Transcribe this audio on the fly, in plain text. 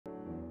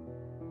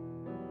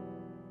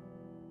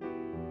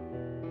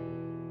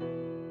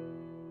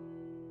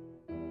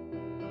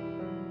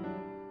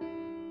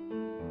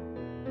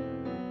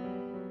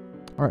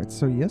Alright,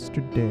 so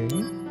yesterday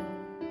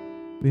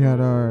we had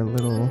our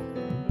little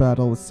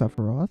battle with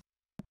Sephiroth,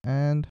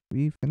 and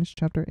we finished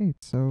chapter 8,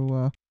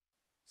 so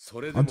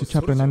on to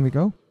chapter 9 we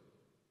go.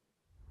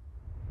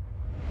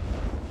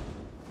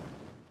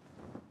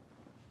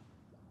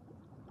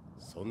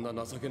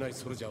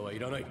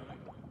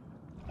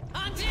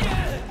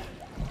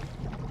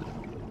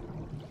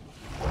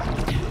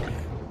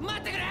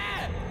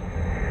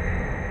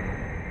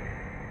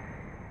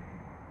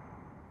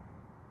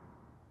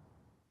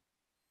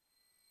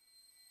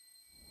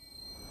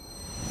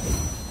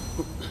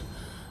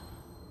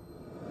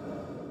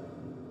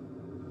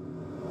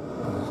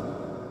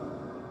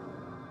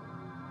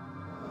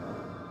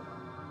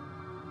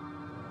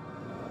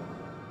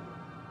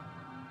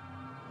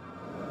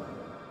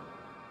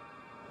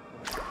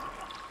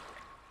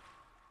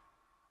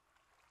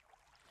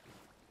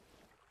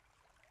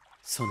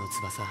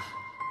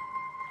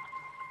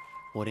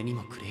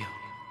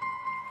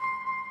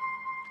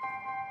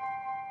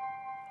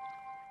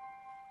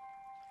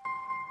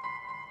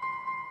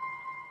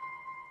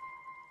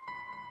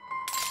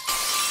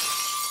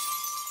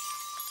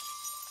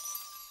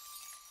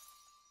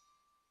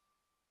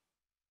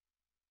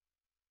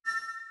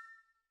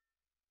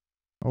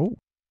 Oh,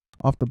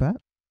 off the bat?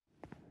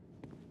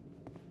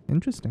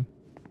 Interesting.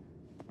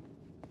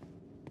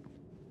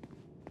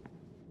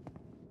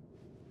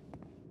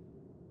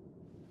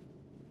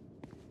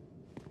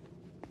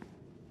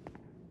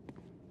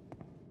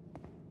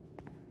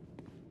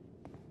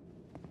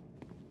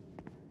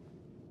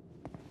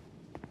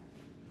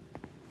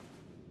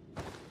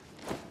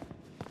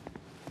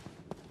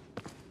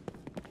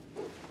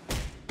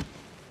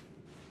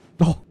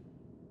 Oh!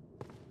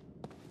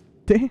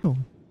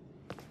 Damn!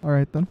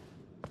 Alright then.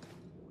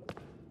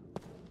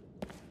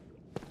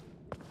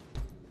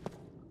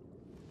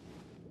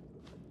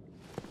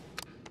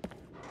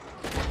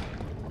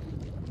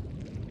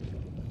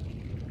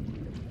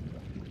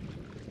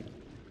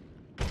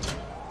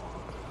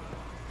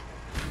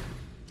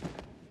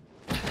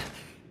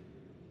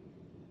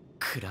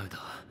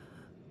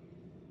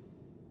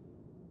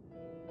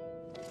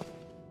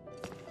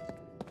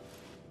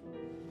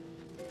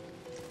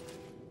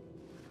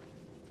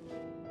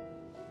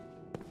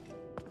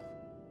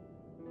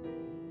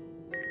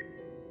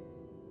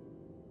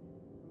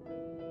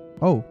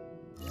 Oh.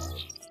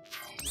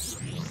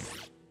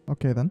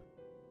 Okay then.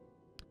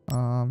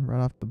 Right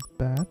off the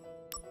bat.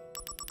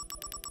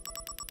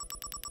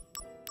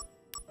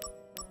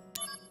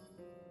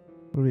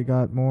 What do we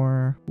got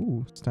more?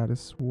 Ooh,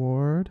 status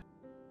ward.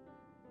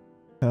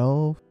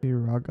 Hell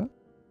Firaga.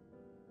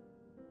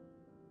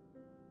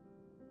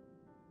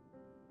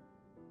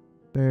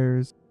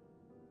 There's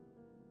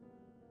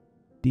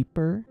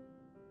deeper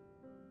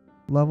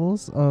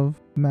levels of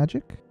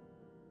magic.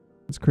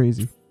 It's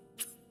crazy.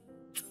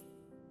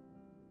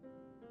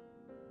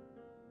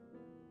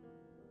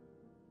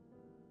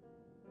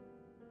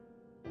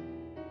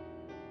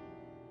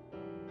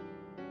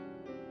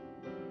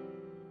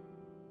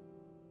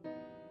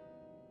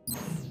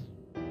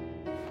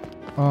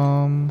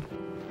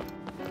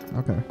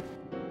 Okay.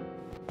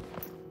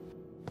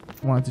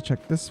 Wanted to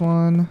check this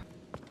one.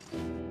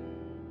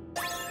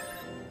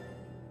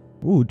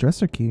 Ooh,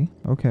 dresser key.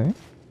 Okay.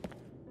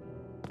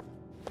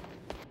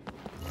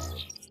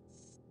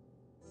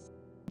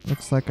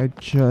 Looks like I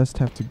just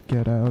have to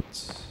get out.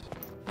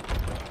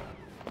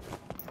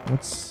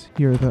 What's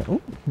here?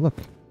 Oh, look.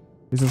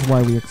 This is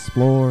why we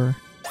explore.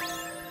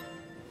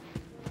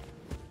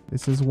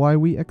 This is why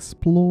we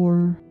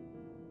explore.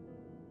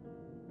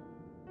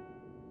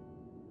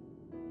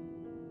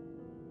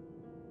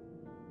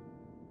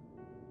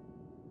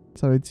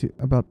 Sorry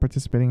about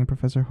participating in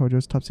Professor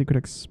Hojo's top secret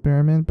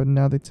experiment, but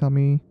now they tell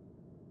me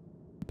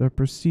the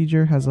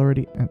procedure has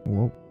already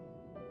whoa.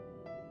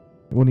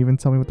 It won't even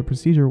tell me what the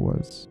procedure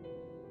was.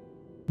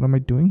 What am I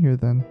doing here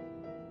then?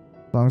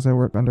 As long as I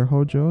work under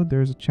Hojo,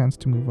 there's a chance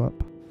to move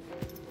up.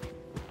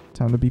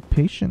 Time to be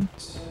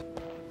patient.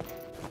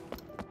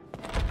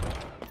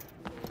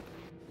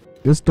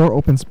 This door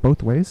opens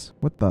both ways?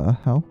 What the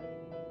hell?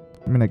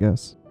 I mean, I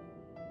guess.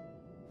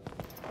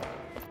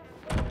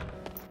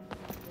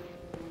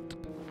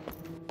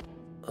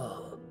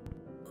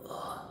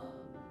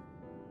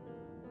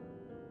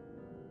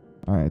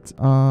 Alright,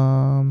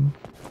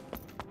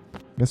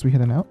 guess we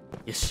heading out?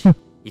 Yes, go.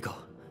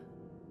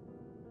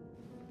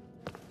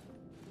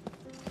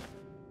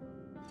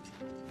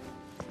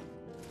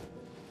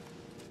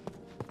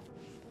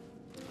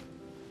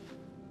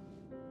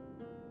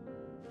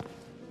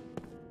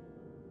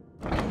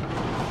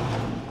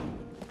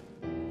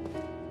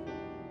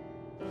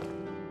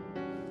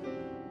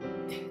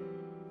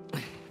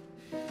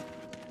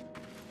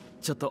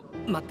 ちょっと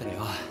待ってろよ。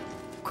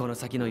この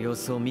先の様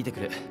子を見てく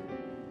る。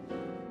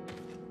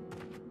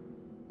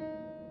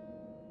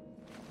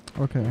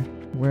Okay,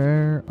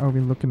 where are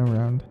we looking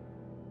around?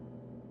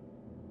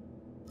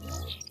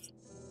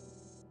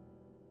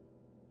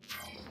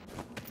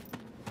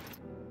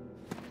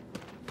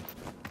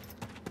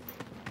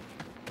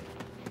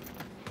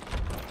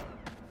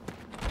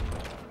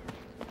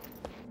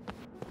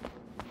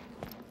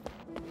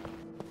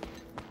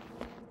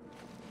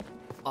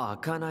 開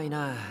かない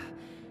な。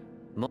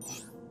も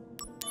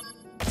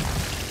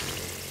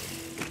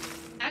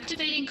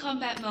Activating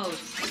combat mode.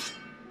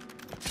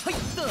 はいっ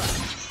と。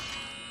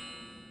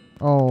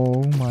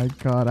 Oh my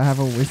god, I have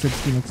a wasted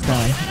Phoenix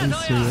down. Are you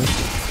serious?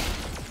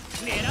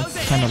 狙うぜ。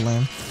 That's kinda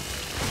lame.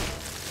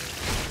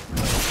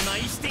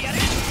 枚してやる。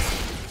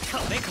こ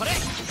れこれ。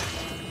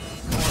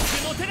モ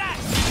テモテだ。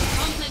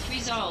 Conflict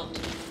resolved.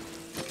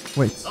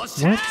 Wait,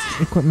 what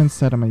equipment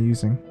set am I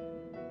using?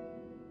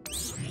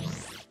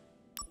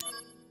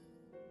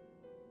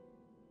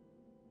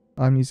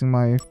 I'm using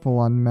my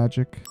full-on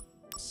magic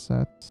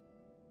set.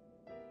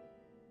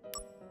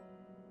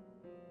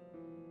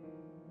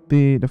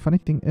 The funny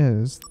thing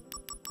is,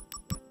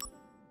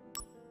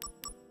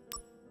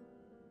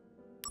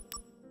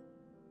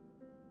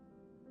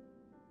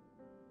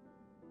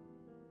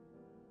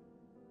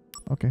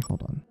 okay,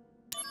 hold on.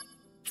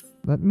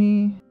 Let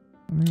me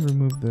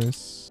remove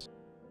this.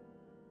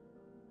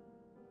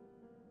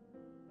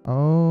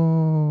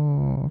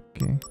 Oh,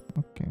 okay.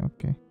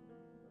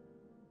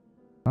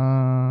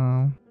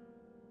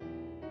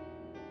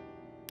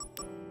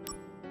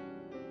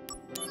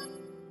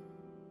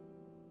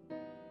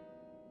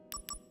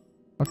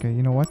 Okay,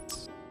 you know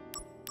what?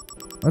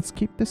 Let's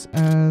keep this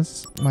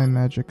as my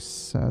magic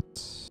set.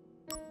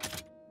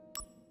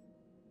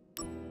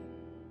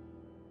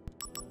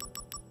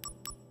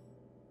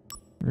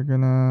 We're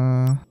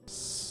gonna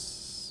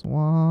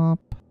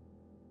swap.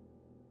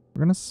 We're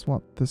gonna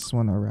swap this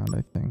one around,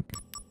 I think.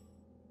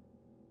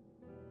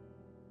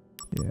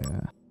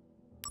 Yeah.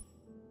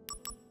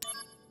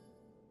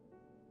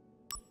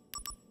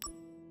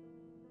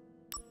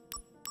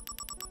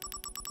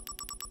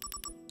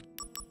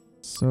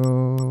 So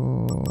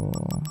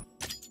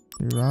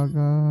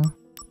Iraga,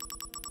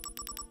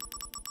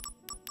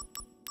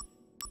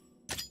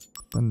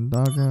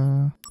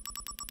 Dandaga.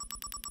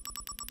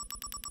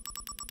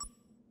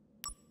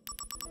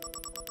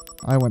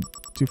 I went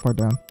too far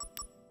down.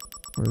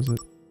 Where is it?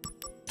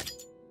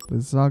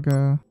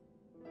 Lizaga.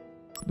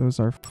 Those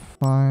are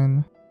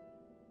fine.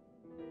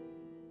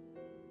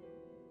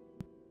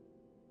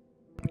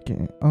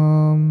 Okay,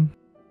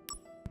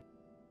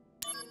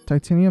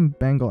 Titanium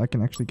Bangle I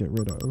can actually get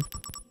rid of.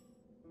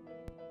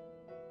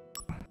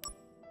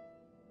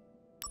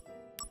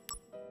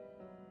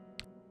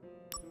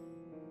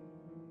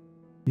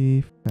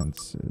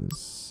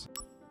 Defenses.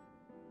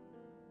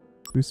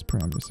 Boost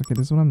parameters. Okay,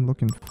 this is what I'm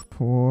looking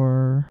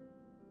for.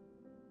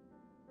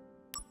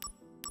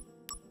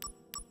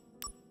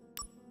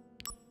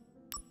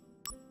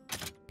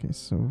 Okay,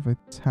 so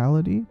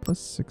Vitality plus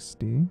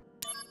 60.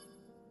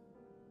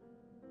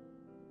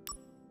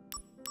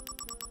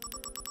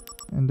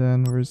 And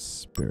then where's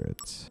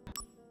Spirit?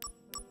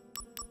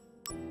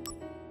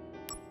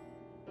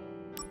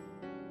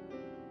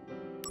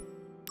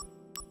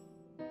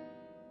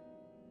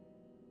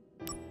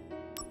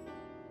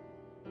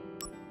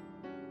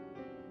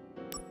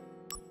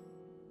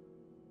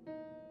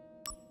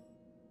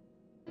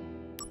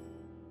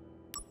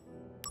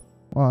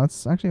 Wow,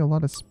 that's actually a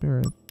lot of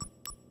Spirit.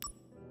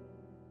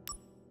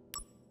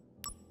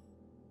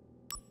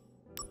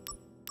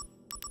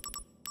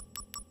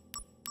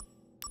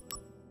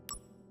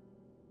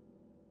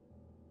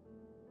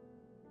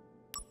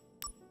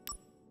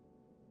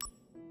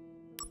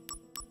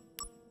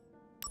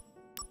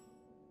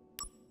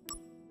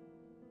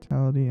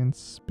 Vitality and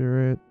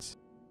Spirit.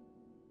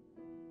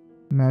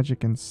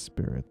 Magic and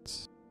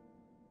Spirit.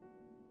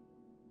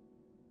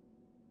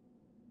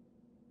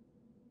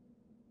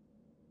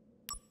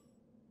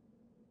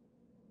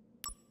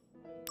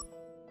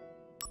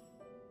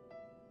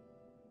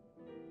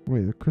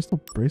 Wait, the crystal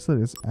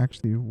bracelet is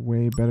actually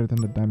way better than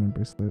the diamond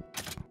bracelet.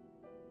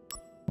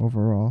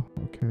 Overall,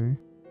 okay.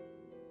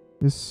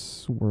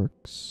 This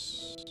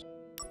works.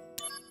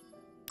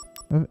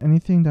 Have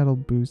anything that'll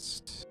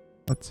boost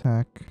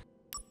attack?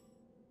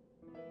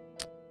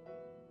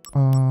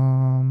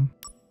 I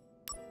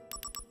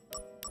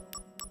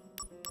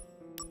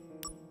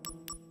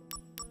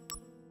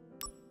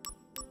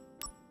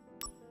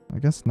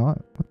guess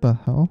not. What the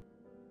hell?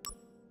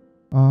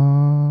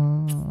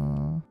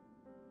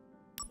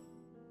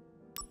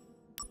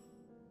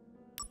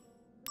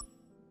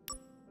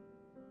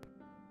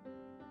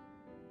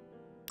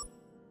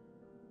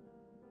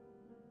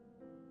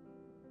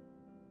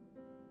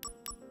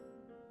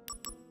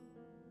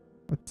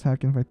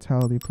 Attack and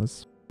vitality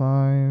plus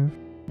 5.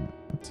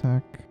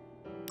 Attack.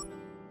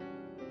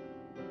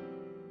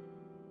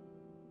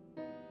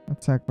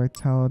 Attack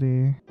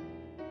vitality.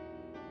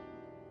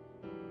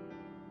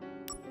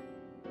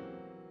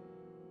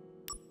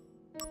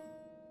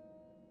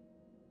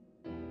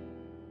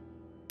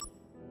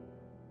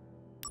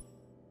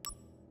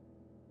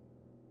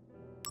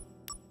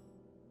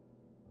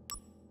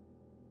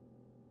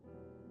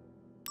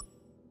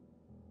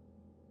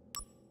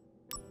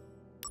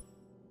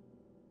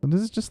 So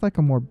this is just like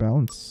a more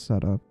balanced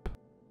setup.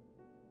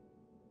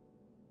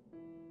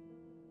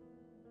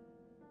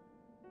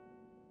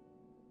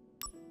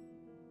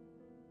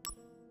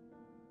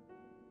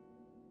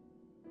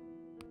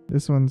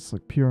 This one's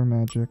like pure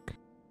magic.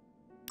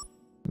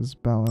 This is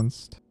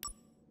balanced.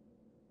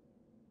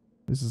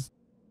 This is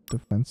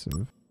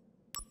defensive.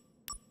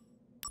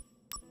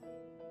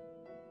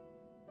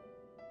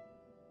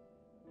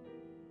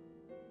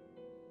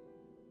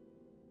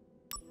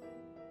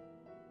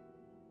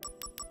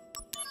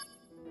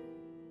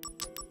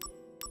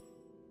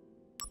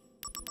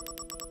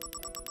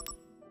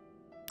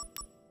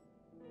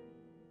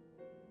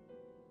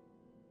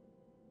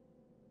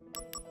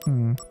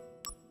 Hmm.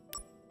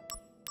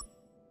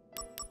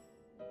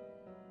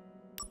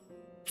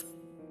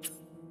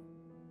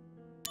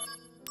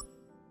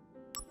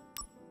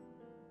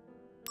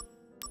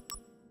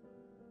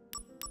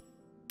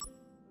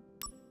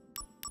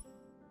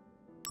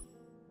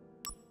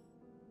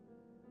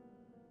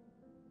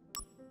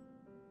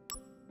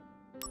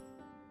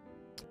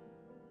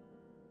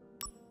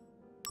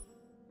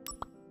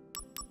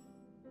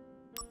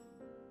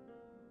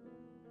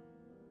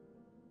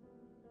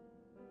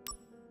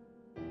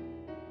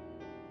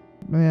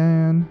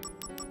 Man.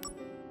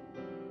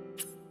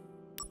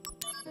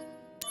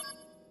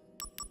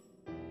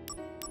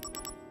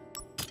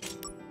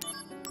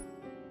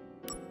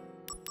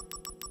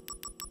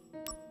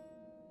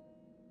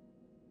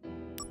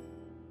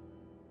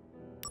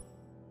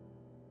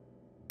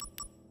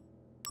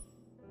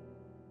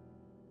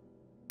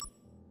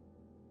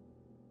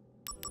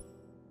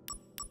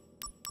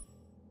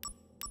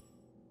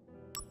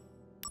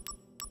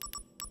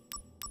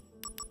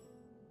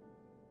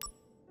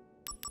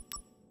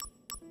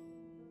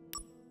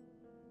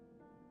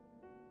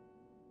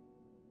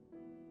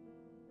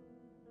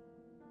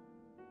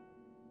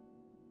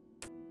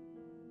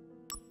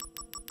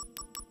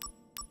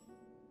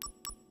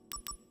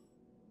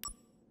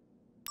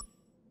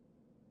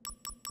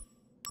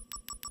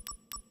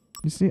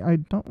 You see, I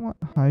don't want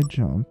high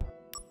jump.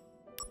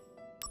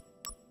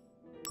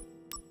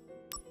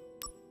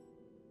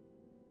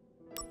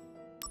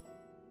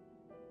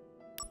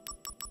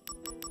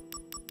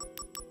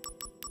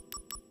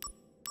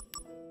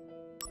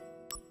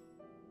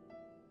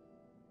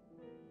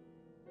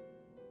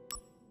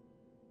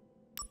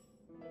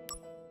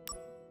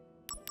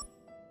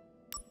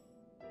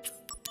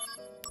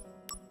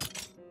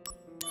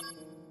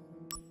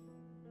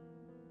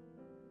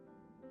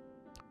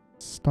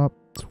 Stop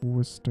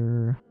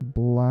twister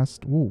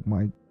blast. Oh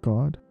my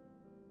god.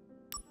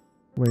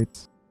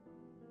 Wait.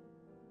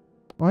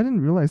 Oh, I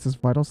didn't realize this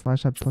vital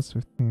slash had plus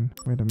 15.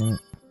 Wait a minute.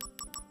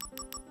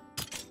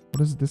 What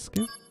does this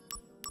give?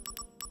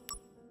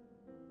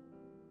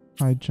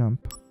 High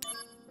jump.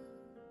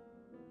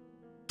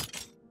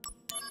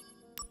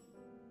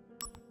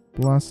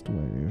 Blast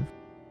wave.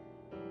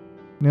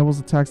 Enables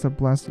attacks that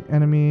blast the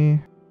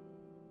enemy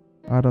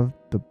out of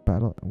the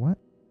battle. What?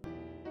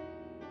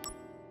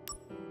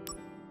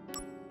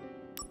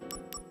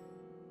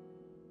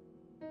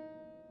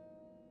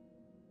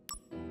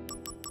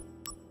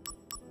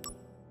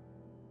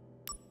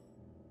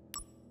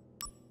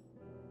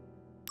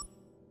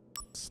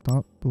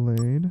 Stop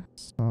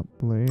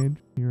blade,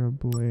 fear a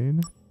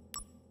blade.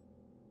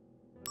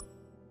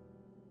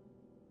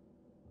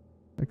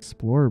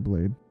 Explorer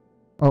blade.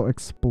 Oh,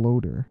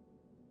 exploder.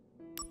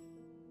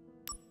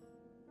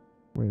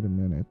 Wait a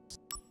minute.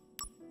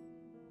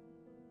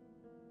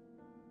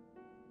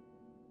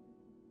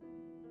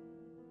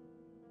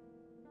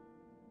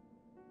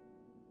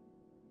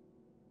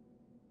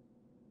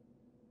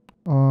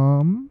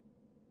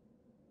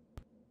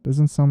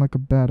 Doesn't sound like a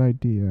bad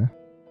idea.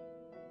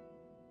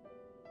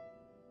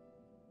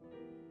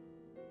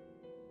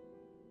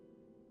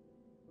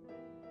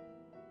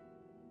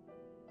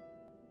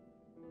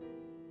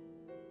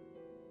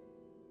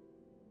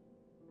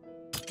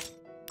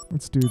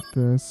 Let's do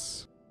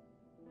this.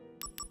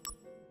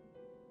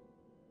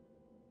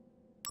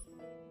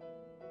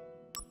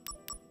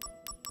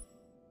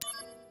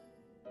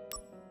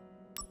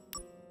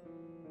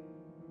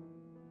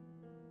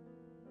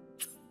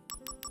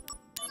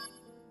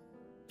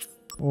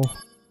 Oh,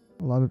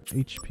 a lot of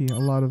HP, a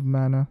lot of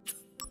mana,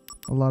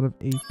 a lot of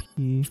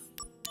AP.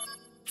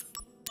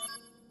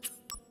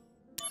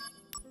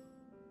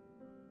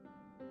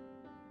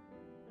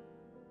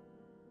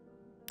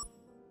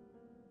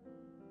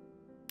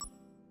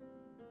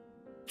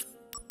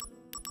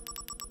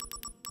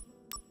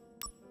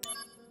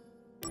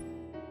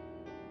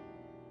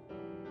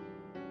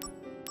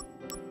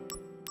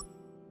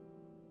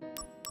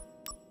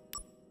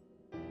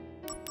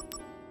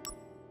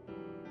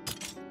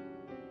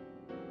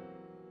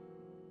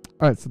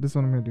 Alright, so this is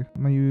what I'm gonna do.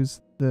 I'm gonna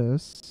use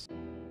this.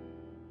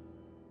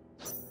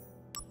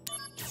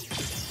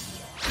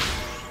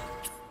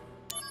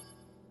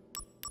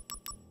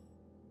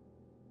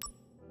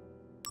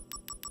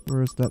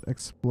 Where's that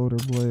exploder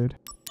blade?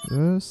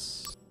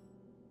 This.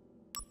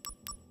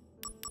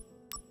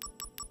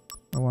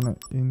 I want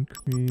to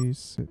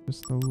increase it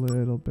just a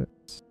little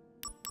bit.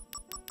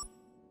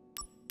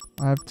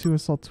 I have 2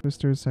 assault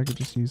twisters, so I could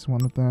just use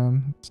one of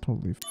them. It's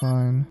totally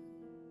fine.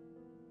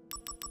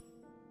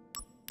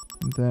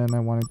 And then I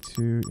wanted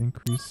to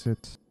increase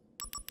it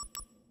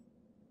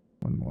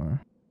one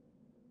more.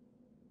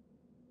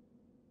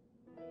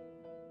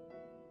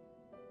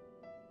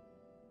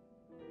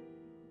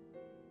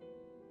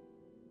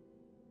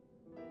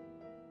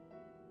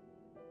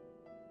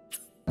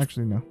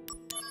 Actually, no.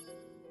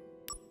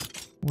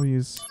 We'll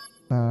use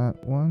that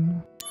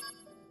one.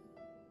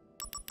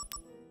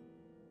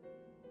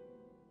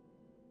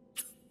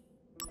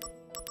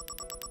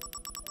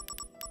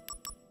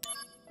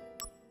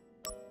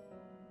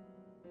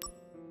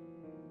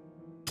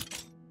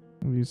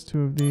 We'll use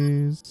 2 of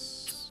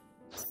these.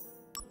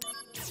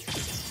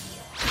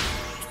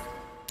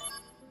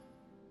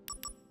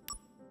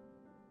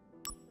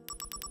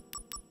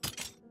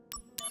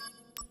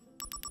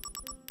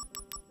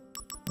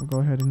 We'll go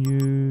ahead and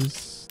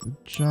use the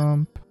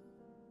jump.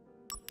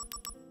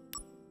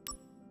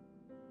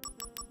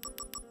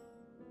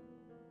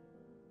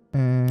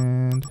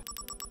 And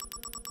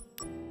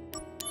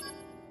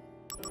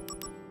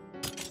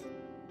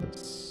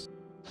this.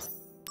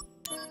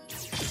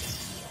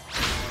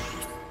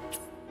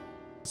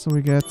 So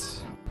we get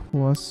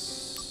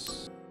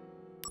plus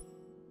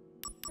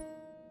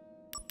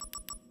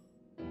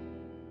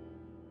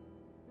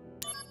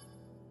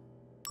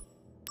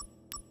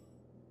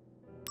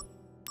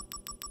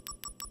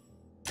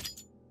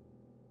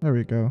there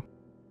we go.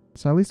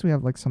 So at least we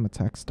have like some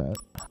attack stat.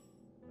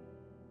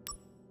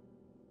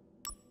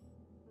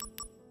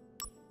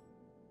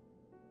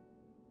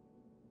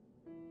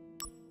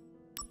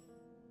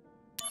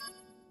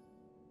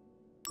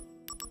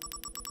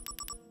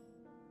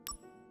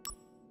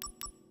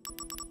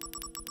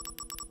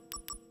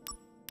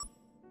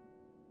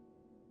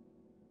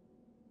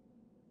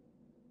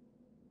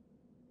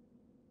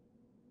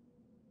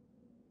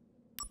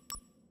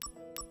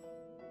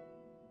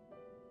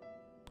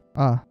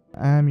 Ah,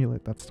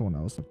 amulet, that's the one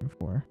I was looking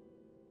for.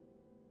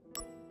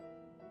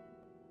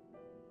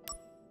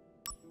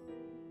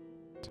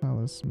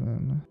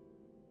 Talisman.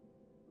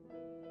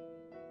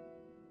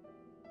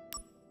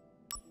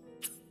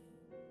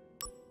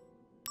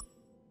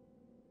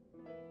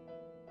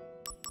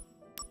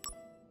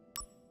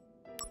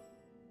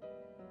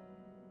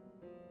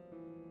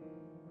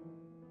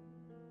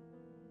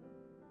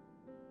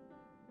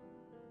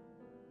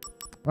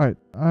 Alright,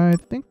 I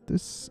think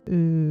this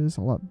is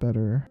a lot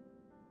better.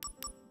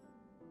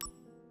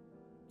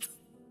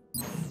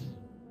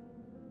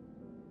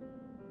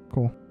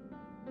 Cool.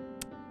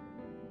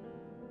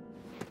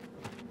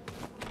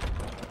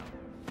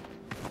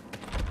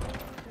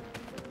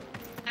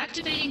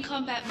 Activating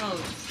combat mode.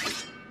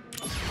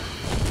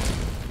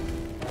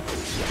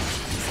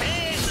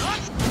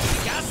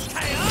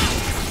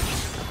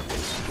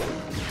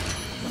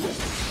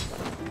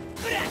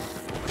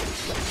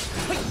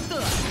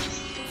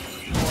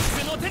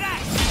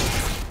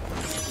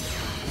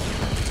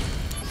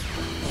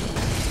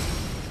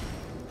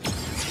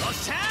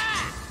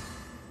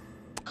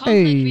 Conflict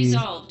Hey.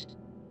 resolved.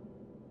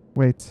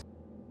 Wait.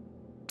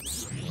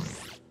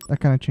 That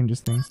kind of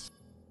changes things.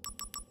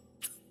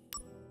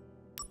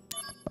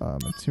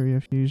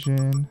 Materia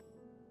fusion.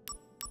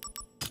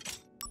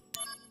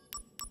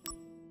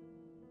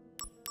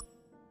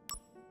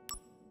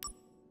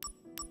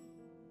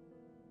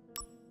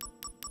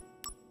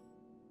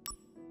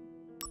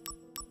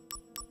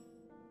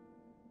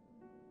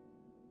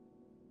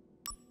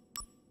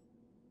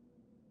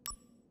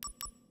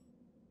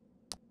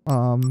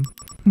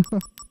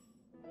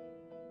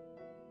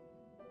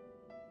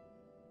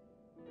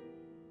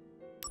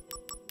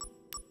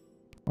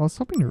 I was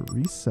hoping to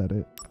reset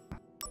it.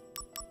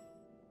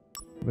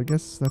 But I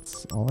guess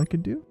that's all I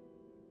could do?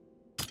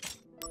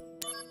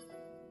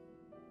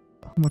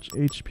 How much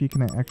HP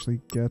can I actually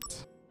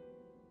get?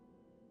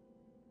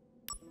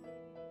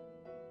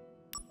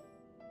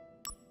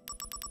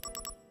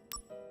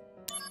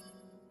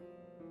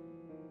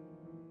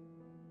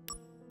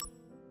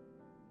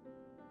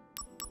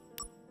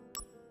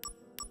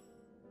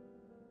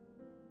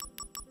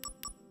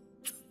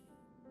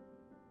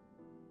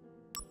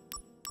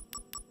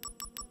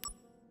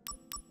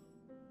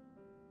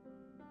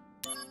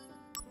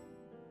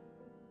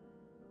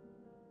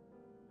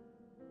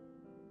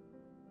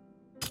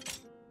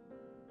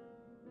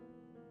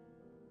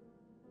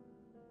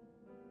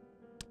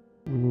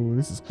 Ooh,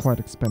 this is quite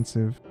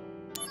expensive.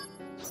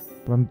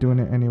 But I'm doing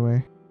it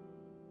anyway.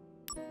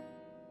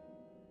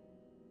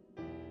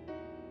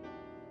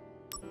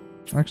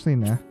 Actually,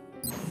 nah.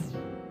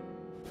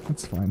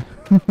 It's fine.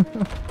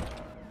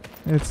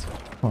 It's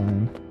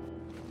fine.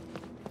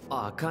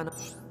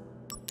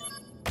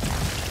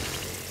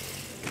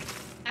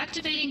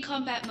 Activating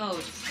combat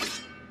mode.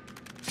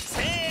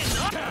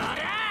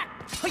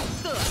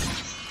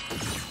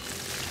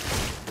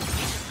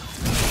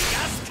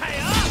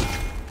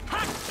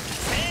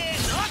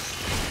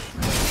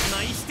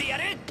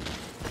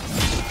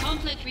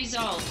 Conflict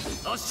resolved.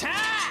 Oh,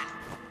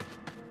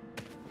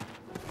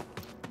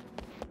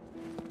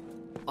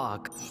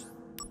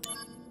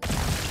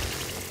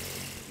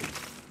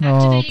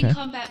 Activating okay.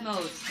 combat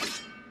mode.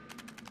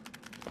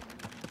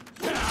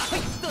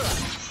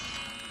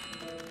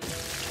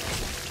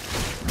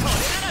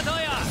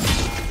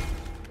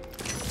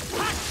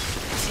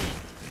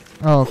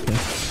 Oh, okay.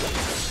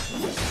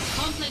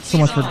 Conflict So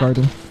much for resolved.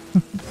 guarding.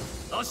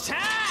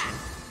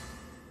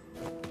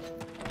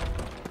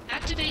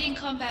 Activating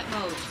combat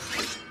mode.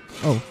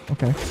 Oh,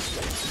 okay.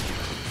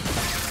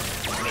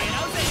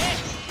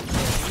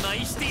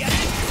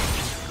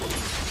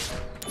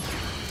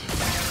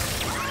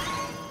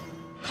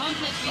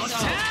 Conflict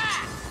resolved.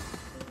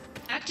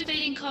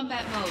 Activating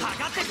combat mode.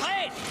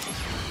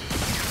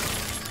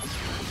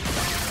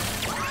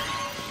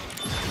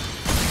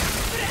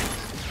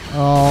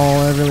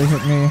 Oh, that really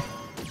hit me.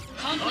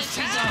 Conflict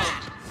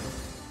resolved.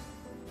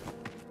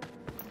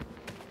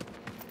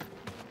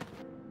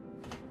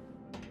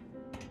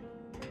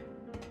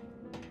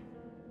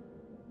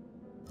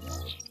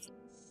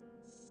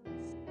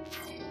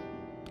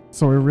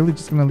 So we're really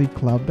just gonna leave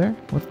Cloud there?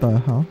 What the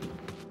hell?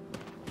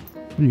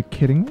 Are you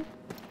kidding me?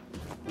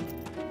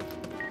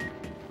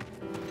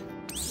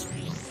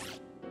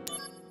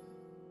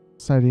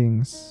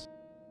 Sightings.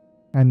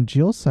 And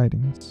Jill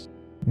sightings.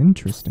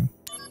 Interesting.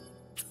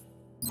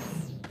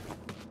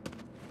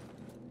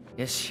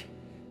 よし、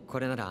こ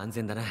れなら安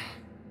全だな。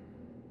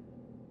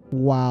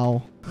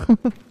 Wow.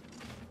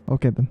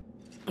 Okay then.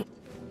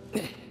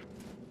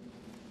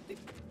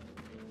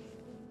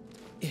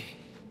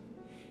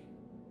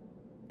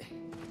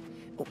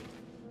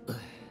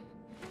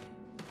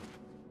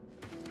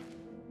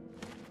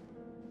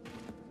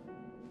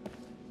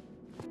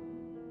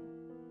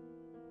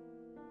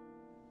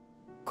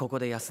 ここ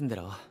で休んで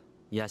ろ。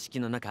屋敷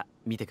の中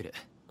見てくる。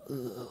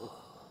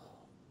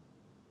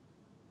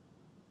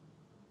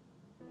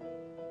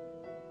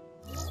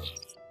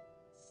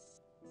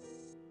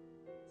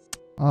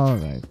All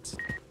right.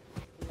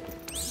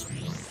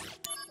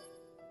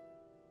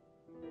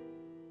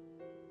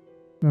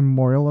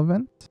 Memorial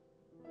event?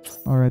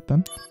 All right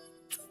then.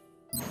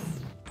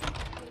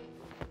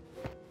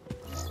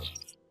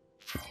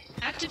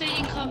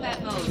 Activating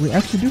combat mode. We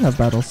actually do have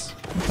battles.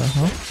 What the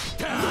hell?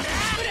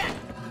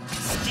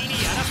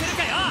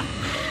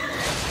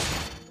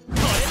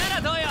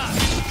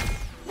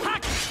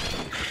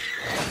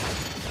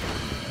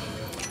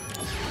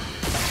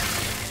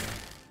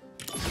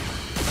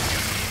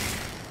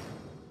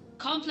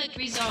 Conflict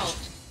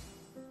resolved.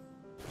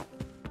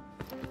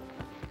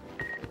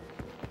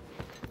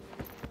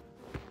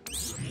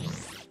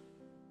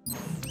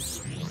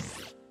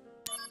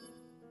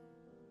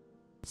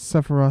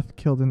 Sephiroth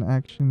killed in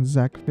action.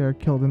 Zack Fair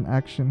killed in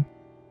action.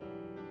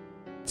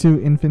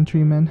 2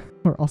 infantrymen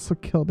were also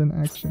killed in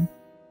action.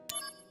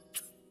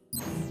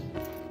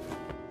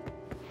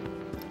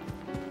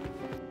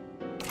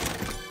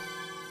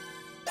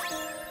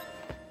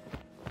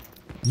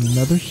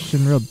 Another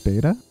Shinra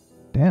beta?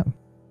 Damn.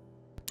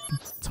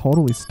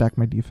 Totally stack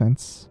my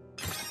defense.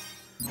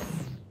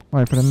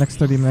 Alright, for the next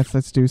 30 minutes,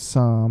 let's do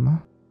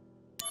some...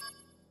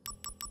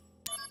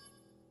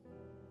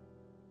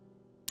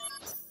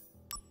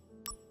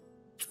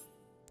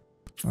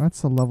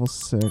 That's a level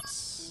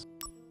 6.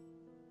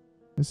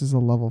 This is a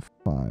level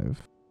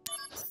 5.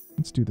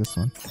 Let's do this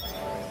one.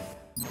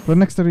 For the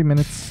next 30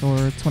 minutes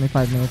or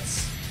 25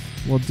 minutes,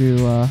 we'll do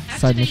side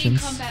Activating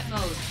missions. combat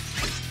mode.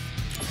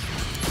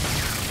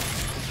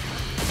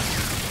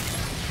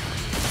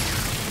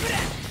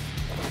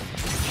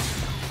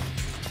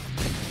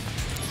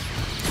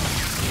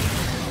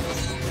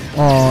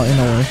 Oh, in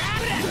a way.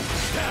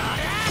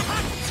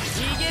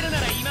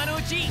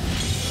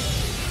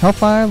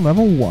 Hellfire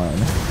level 1.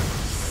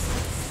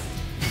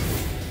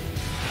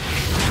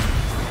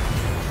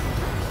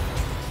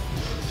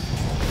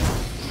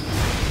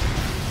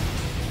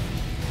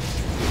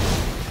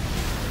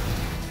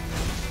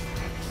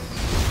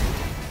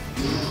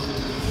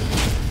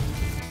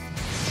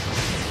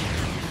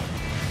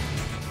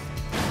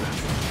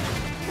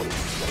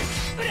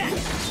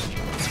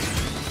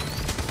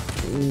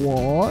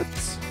 What?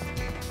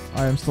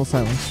 I am still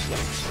silent.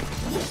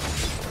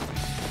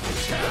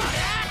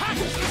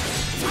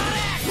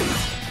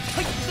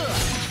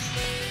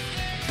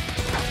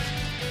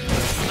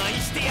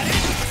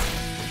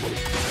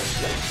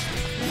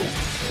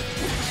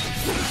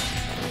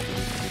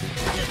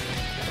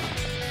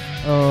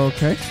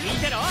 Okay.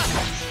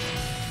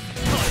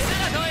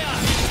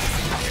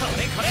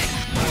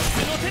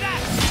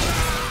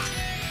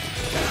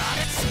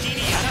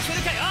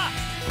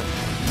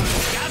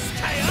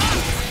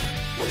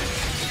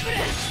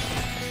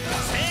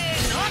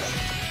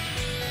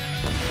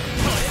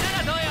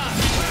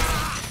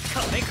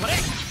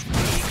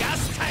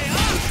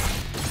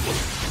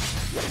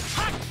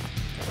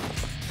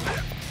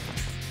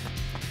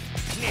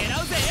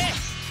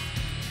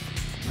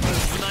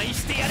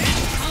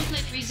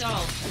 Conflict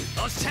resolved.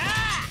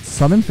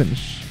 Summon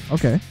finish.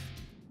 Okay.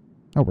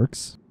 That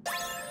works.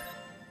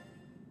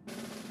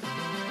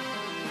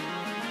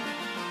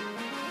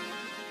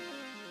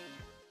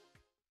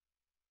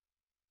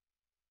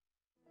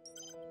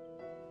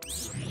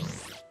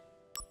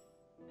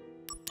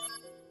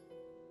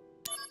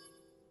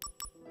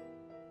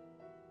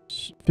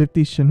 Sh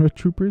 50 Shinra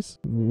troopers?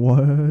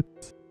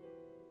 What?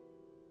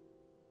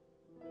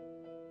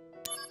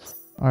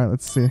 Alright,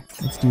 let's see.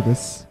 Let's do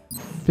this.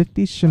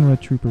 50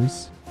 Shinra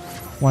troopers.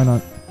 Why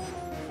not?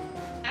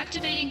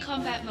 Activating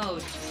combat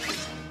mode.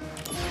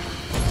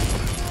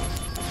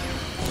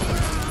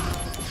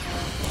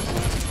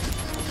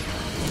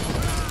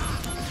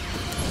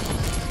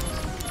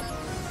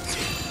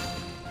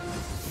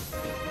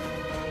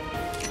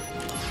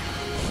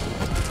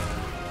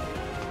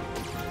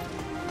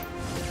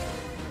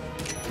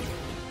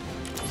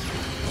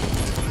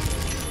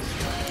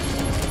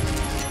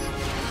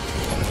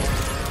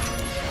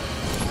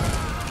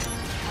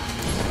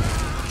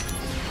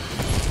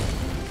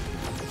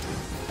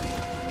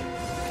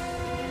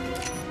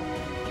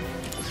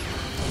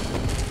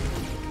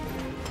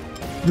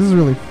 This is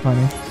really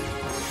funny.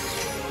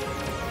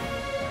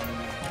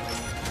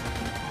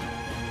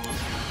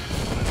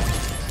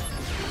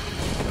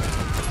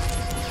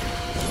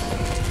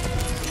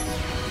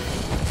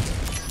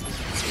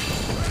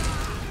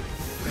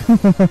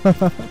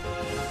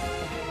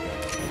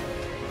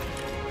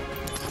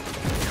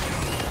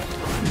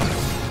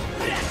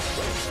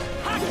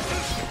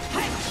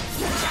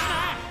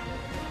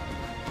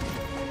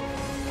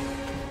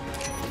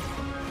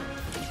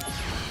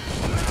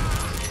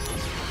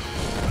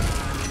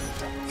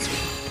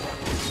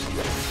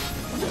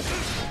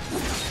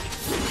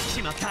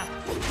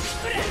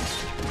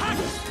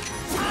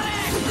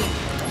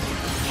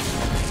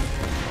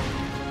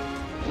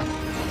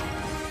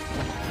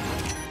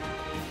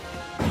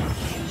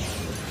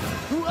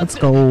 Let's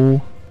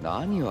go.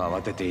 何を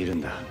慌てている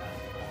んだ。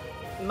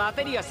マ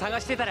テリア探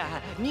してたら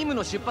任務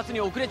の出発に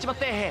遅れちまっ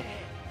て。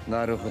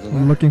なるほど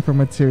I'm な。 looking for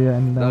materia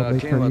and だ now が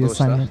wait 剣 for は the どうし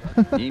た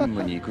assignment. 任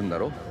務に行くんだ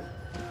ろ。 Of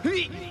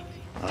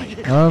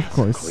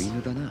course. 子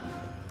犬だな。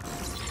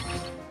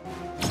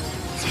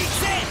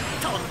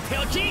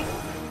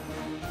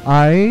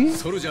 I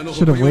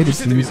should have waited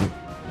to use it.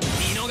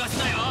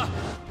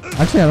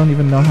 Actually, I don't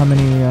even know how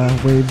many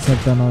waves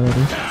I've done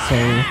already, so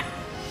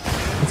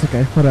it's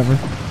okay, whatever.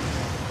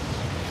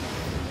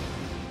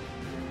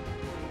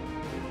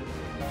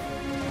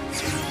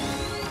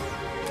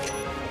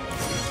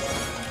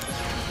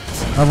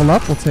 Level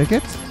up, we'll take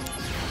it.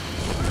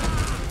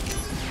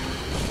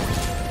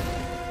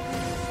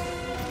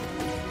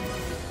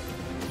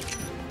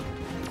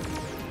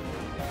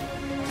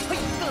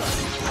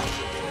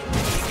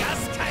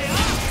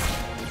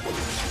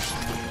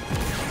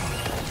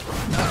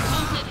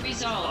 Conflict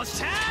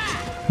resolved.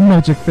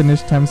 Magic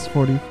finish times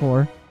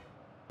 44.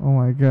 Oh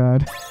my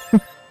god.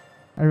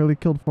 I really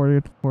killed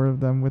 44 of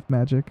them with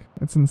magic.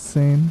 That's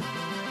insane.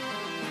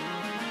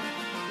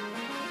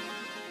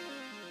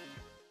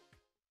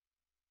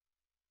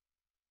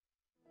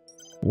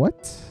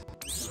 What?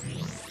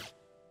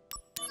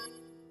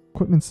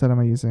 Equipment set am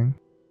I using?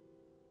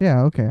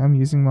 Yeah, okay, I'm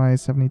using my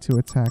 72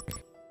 attack.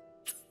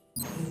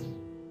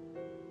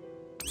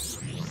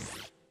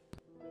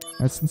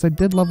 Alright, since I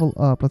did level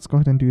up, let's go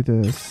ahead and do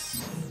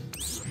this.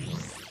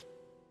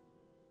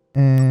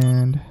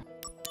 And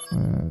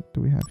what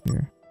do we have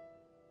here?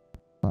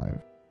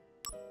 5.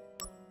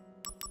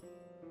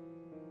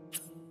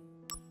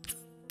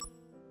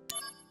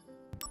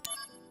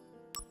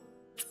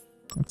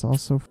 That's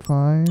also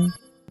 5.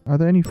 Are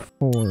there any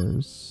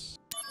 4s?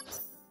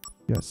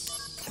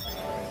 Yes.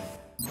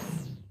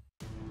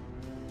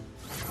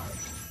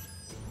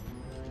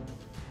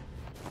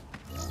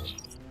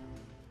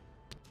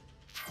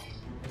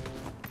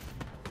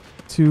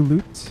 Two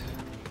loot.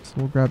 So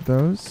we'll grab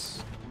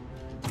those.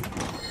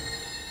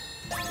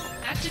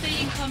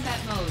 Activating combat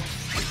mode.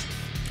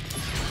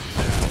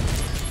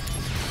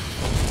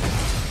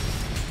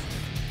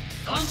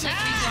 Conflict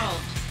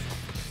resolved.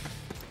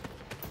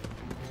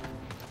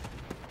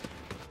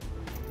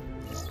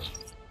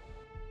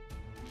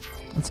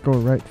 Let's go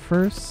right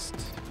first.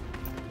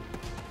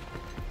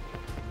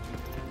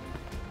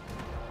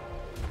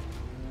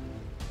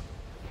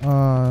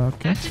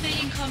 Okay.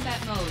 Activating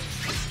combat mode.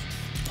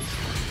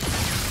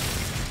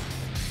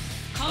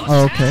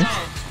 Oh, okay.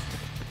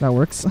 Resolved. That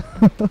works.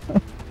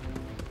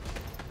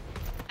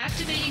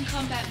 Activating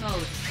combat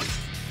mode.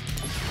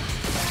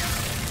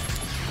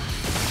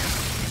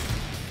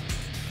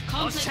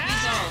 Conflict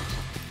resolved.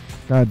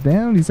 God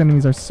damn, these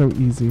enemies are so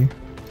easy.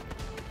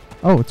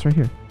 Oh, it's right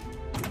here.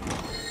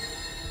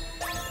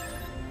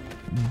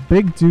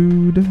 Big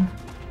dude.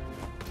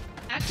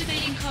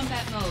 Activating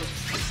combat mode.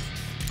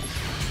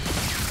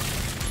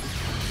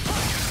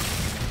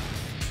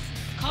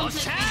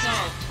 Conflict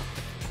resolved.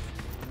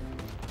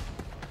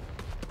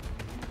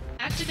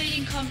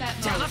 Activating combat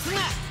mode.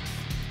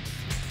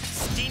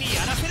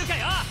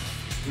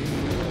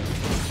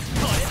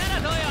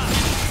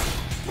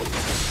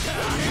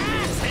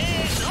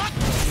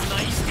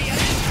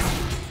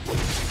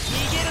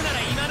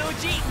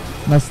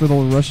 Nice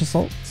little rush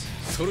assault.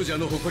 ソルジャー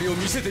の誇りを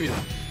見せてみろ。見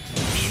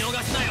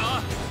逃すなよ。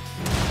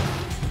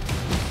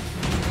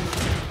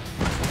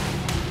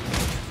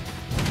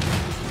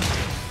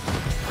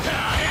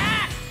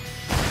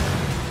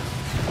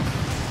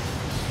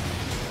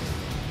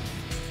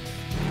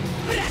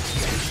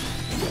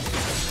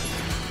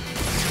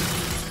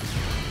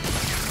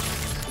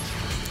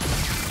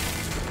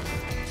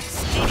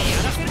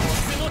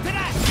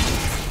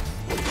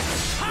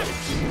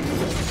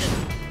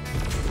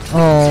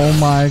 Oh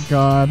my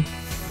god.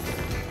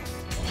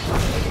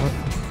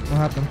 What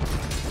happened?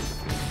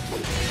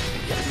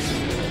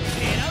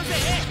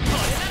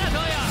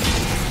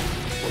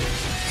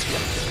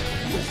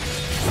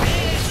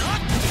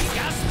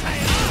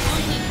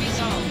 Conflict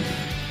resolved.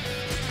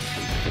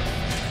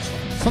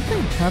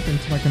 Something happened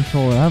to my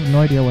controller. I have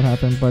no idea what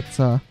happened, but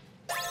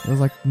it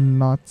was like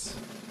not...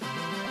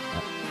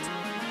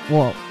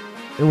 Well,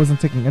 it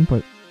wasn't taking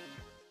input.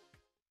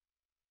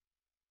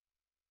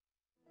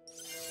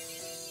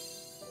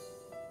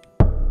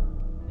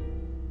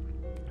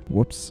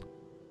 Whoops.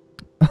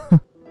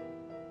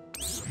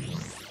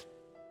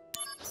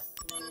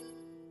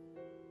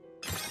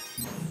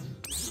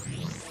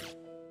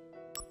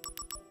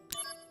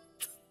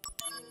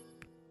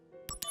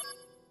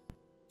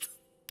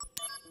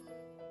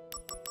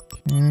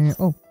 And,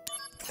 oh,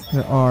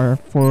 there are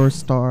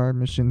 4-star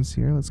missions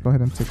here. Let's go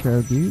ahead and take care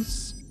of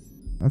these.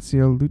 Let's see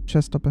a loot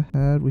chest up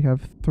ahead. We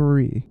have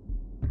 3.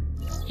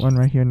 One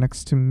right here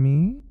next to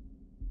me.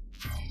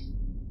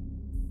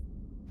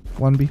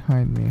 One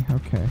behind me.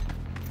 Okay.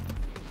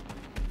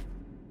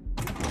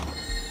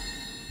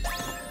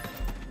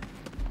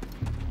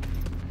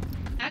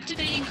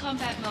 Activating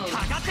combat mode.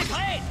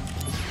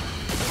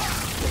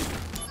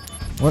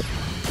 What?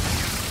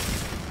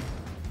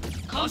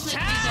 Conflict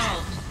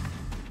resolved.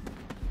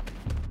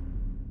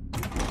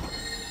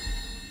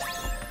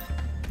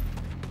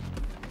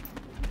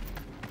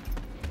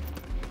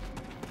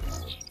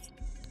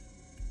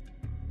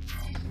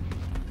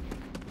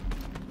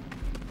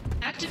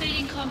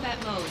 Activating combat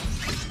mode.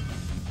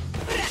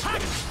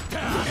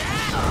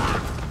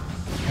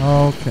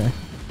 Okay.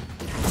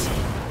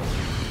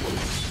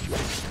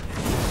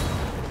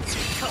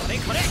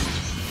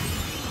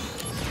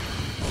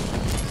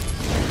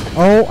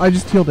 Oh, I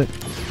just healed it.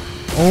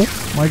 Oh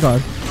my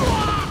god.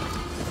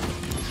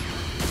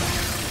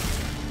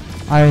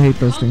 I hate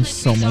those things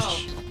so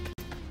much.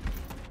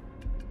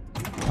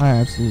 I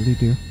absolutely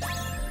do.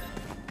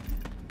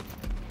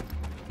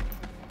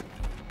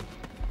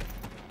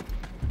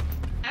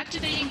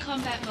 Activating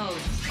combat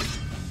mode.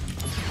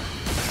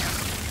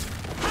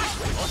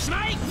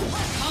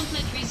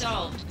 Conflict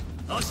resolved.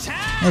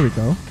 There we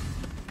go.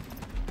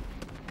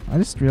 I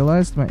just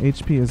realized my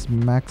HP is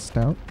maxed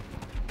out.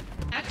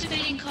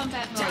 Activating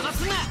combat mode.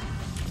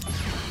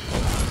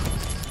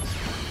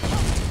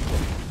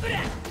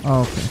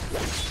 Oh, okay.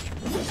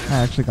 I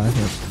actually got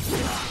hit.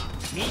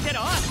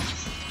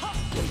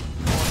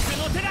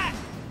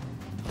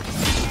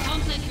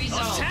 Conflict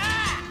resolved.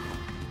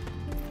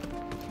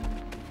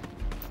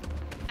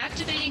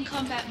 Activating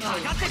combat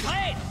mode. Conflict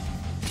resolved.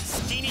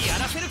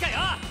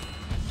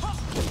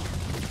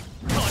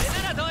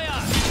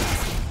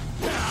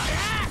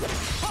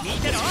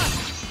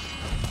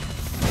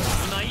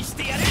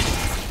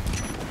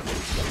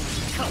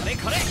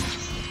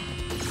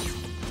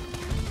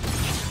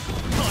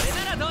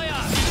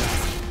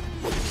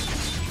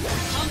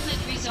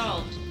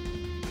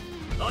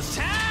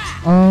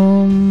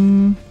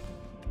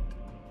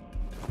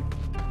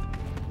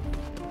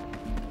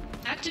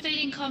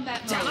 Activating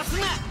combat mode.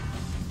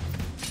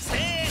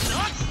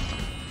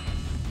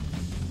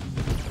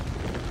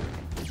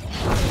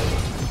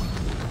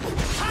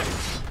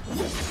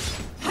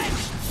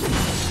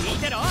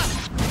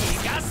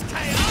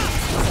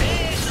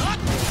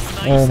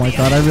 Oh my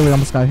god, I really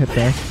almost got hit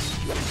there.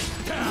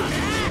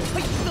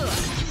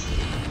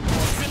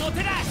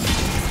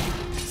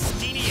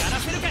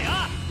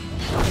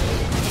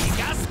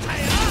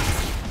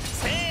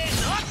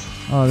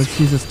 Oh, this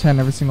uses 10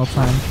 every single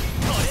time.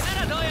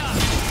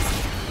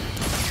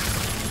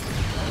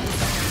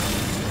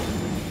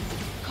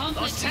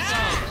 Conflict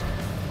resolved.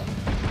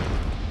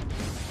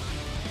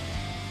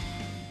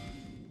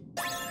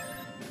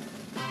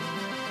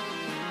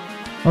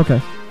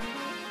 Okay.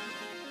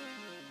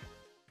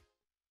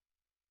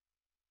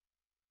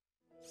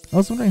 I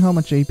was wondering how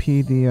much AP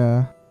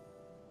the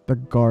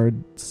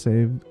guard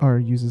saved or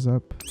uses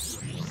up.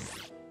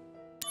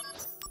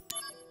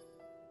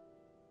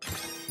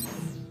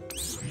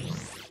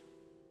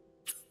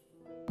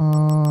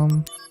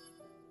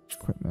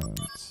 Equipment,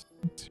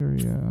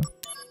 materia.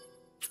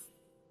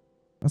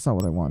 That's not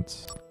what I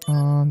want.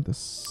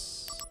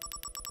 This.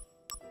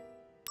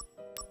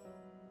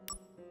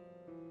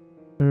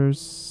 There's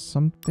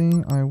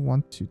something I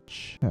want to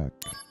check.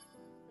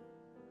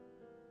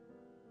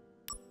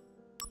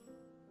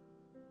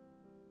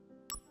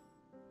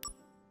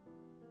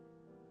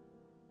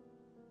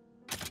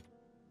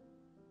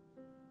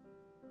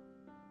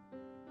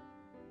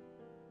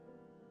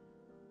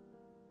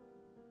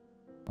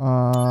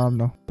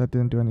 No, that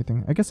didn't do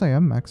anything. I guess I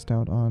am maxed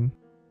out on...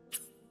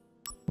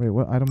 Wait,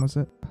 what item was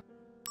it?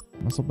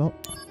 Muscle belt?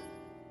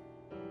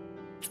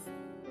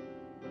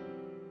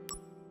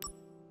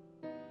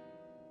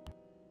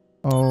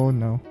 Oh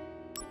no.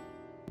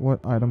 What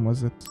item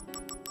was it?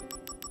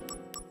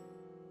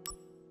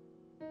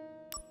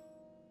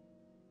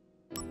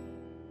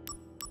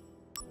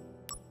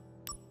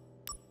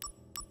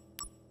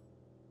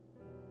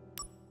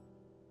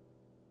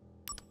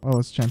 Oh,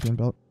 it's champion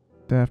belt.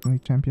 Definitely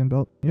champion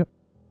belt. Yep.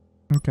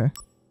 Okay.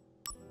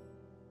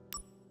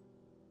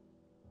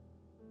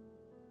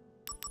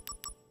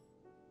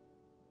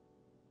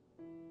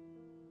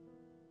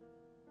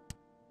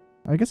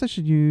 I guess I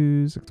should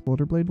use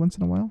Exploder Blade once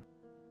in a while.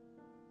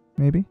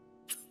 Maybe.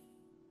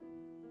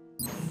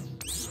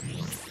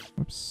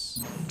 Oops.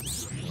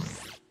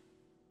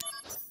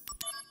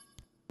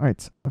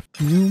 Alright, a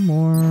few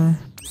more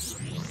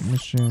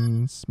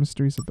missions.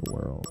 Mysteries of the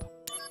world.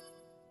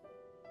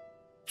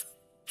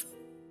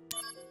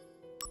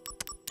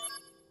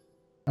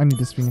 I need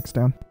this Phoenix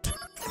down.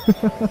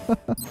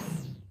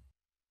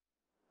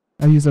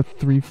 I use a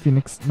 3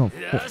 Phoenix... No,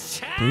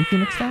 3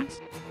 Phoenix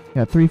downs?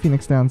 Yeah, 3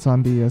 Phoenix downs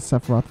on the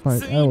Sephiroth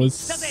fight. That was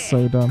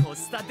so dumb.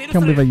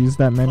 Can't believe I used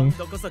that many.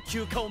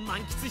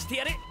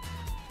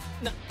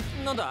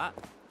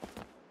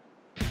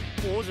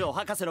 王女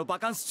博士のバ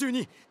カンス中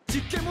に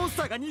実験モンス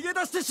ターが逃げ出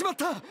してしまっ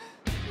た。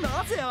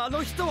なぜあ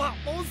の人は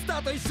モンスタ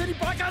ーと一緒に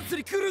バカンス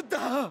に来るん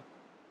だ。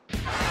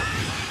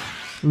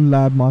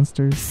 Lab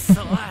monsters.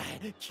 そう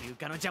休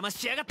暇の邪魔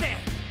しやがって。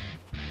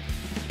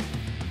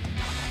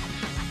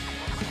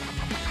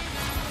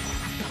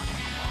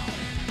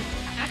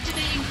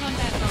 Activating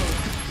combat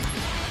mode.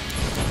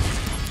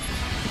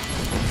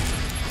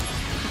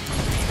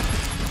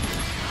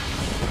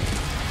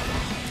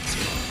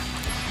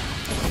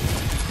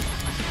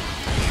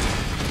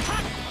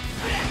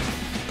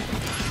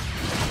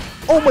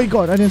 Oh my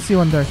god, I didn't see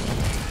one there.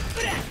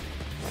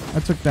 I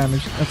took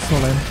damage. That's so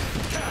lame.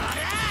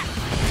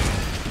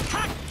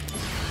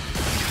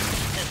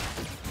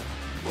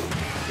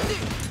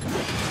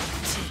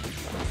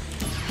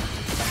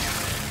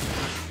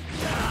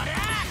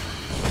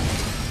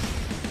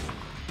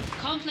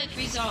 Conflict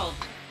resolved.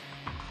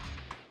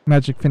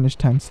 Magic finish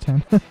times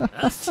 10.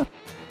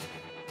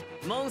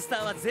 モンスタ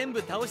ーは全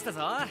部倒した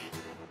ぞ。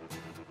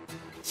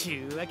ち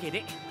ゅうわけ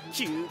で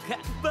休暇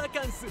バ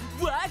カンス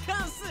バ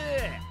カンス。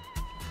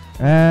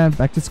 And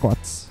back to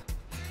squats.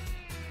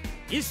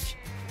 よし、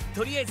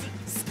とりあえず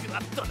スクワ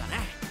ットだな。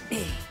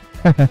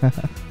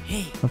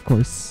Of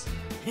course.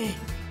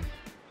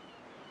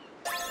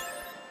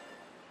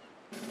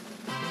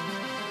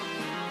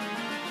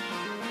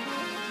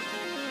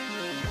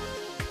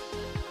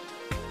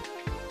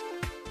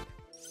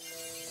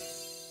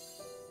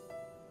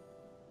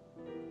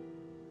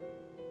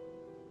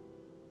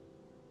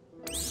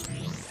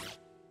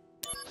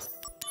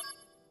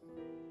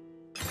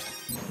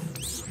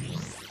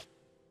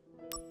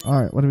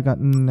 Alright, what do we got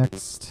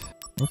next?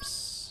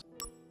 Oops.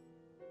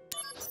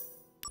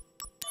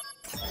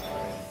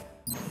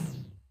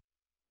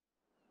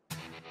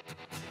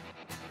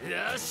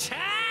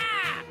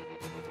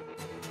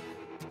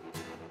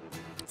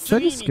 Should I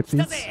just skip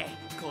these?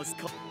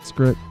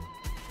 Screw it.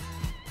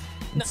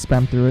 Let's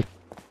spam through it.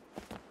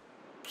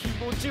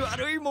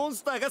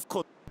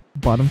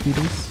 Bottom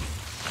feeders.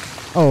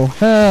 Oh,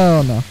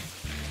 hell no.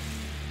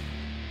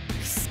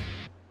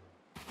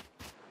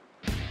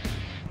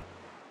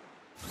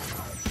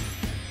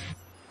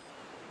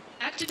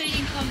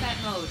 Activating combat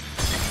mode.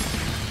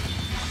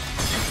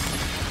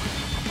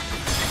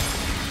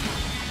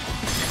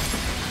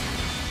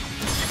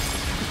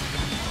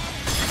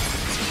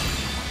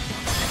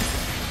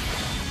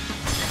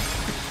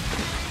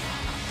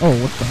 Oh,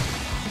 what the?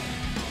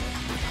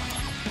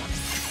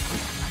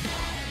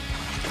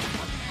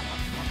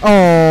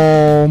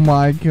 Oh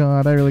my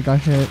god, I really got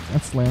hit.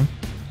 That's lame.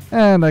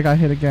 And I got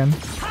hit again.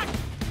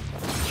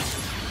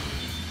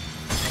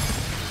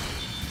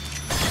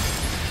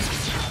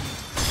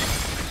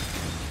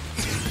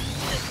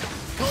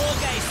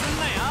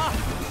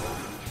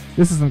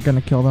 This isn't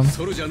gonna kill them. It's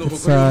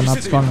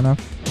not strong enough.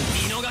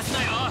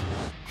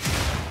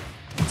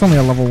 It's only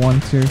a level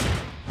 1 too.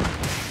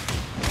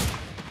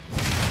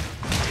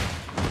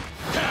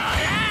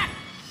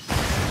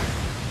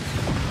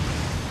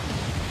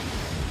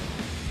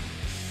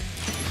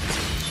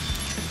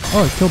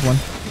 Oh, I killed one.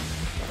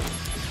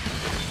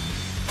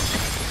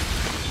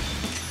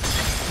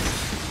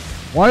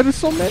 Why are there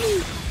so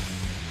many?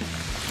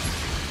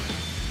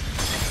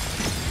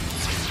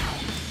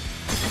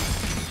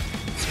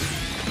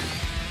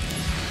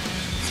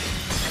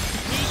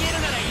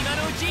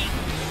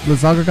 The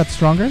Zaga got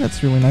stronger.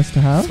 That's really nice to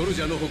have.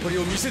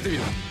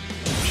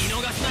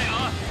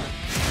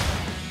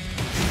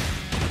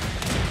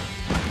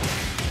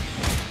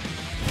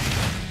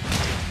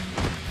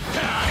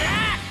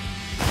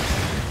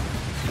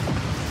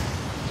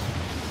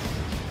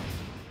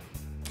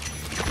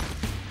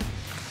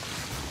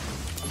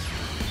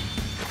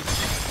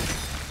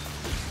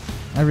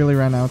 I really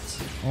ran out.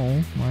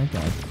 Oh my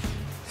god.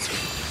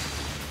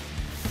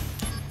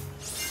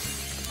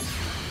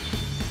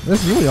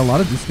 There's really a lot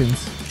of these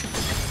things.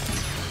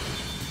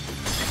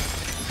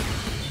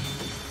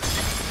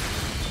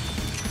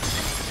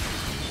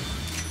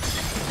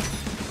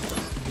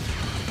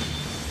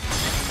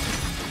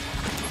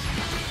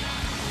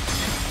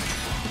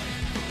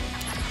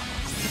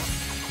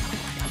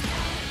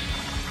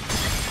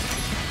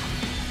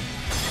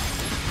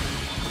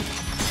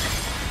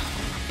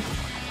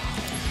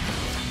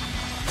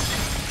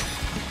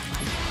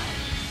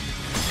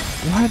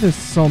 Why are there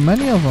so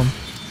many of them?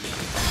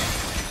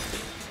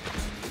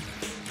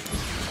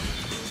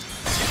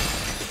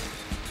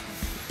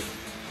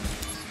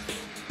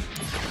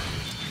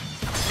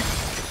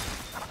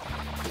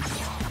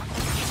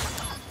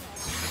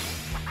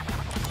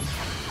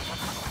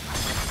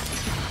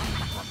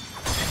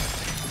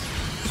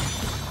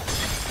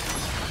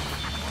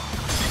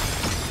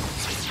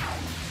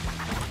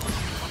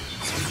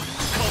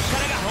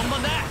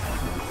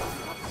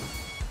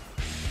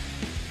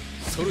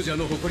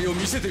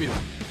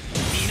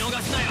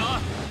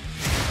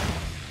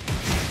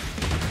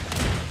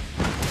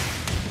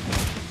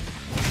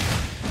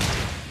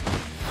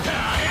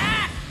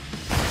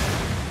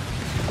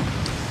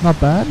 Not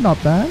bad,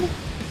 not bad.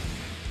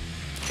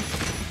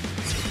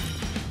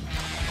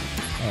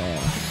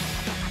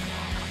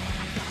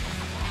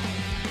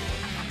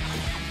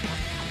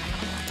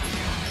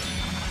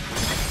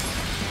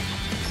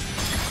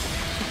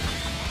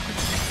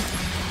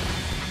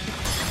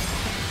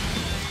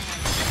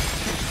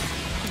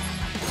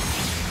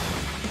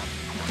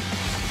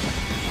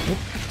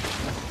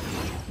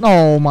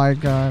 Oh my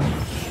god.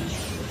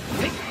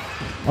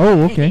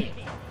 Oh, okay.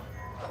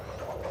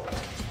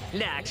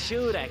 楽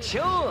勝楽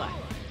勝。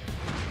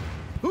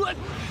うわっ、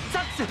サ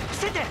ッツ伏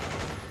せて。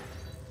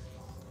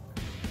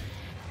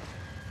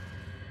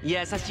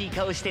優しい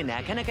顔して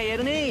なかなかや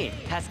るね。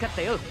助かっ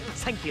たよ。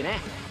サンキューね。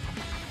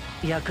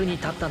役に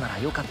立ったなら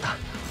よかった。い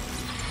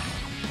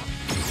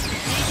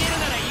ける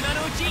なら今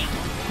のうち。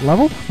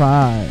Level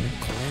 5.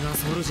 これが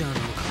ソルジャーなの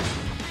か。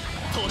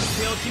とって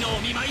おきのお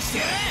見舞いして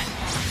やれ。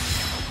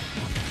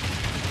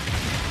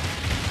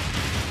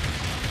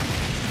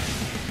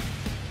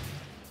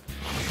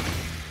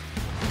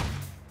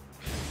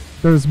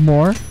There's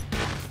more.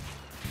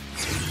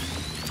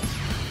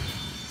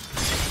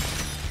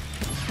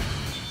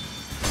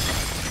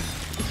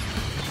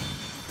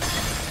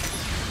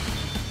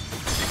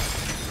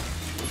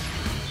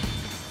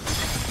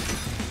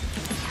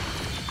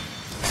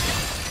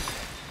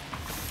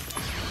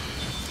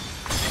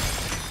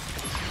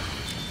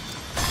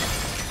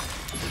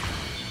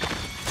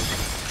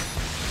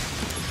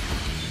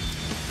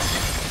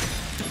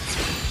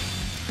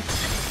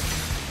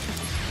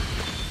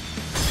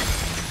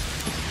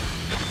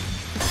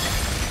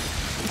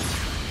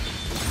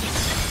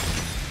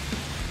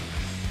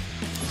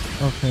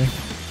 Okay.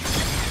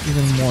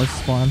 Even more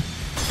spawn.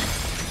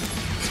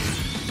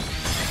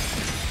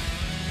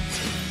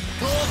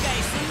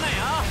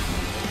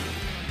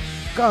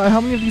 God,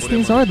 how many of these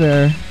things are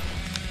there?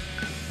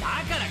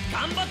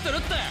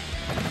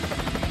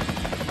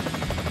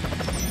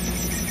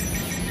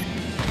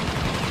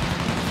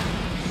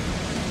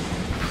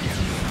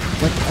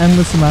 Like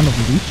endless amount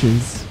of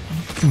leeches.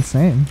 It's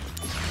insane.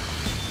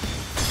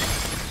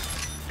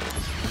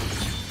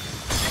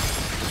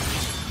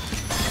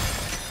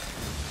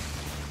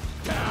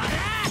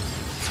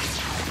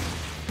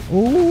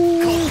 Ooh,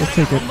 we'll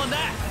take it.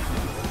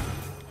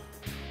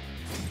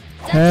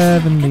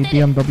 Heavenly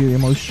BMW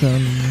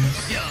emotions.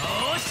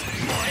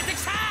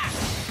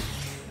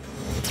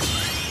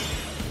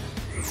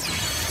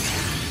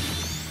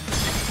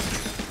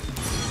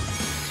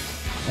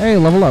 Hey,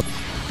 level up.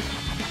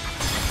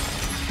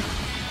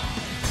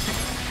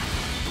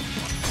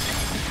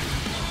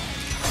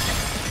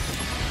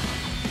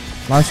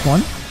 Last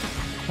one.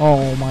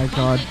 Oh my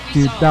god,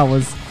 dude, that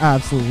was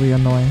absolutely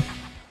annoying.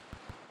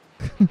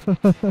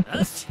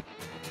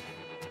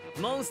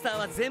 モンスター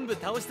は全部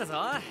倒したぞ。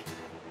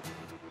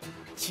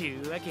ち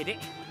ゅうわけで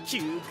休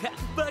暇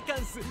バカン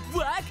ス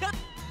ワーカ。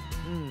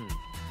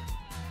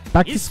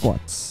Back to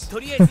squats. と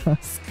りあえず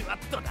スクワッ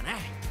トだな。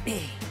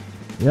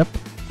Yep,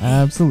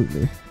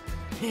 absolutely.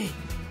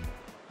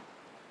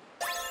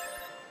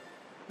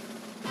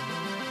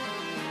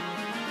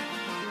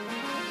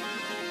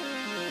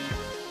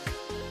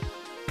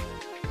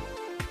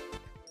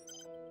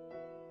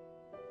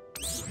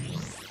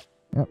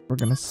 Yep, we're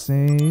gonna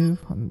save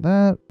on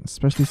that,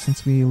 especially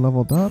since we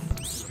leveled up.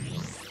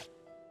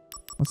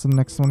 What's the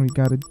next one we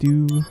gotta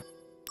do?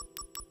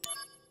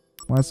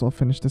 Might as well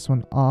finish this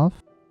one off.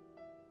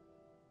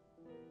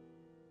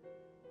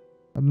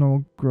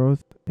 Abnormal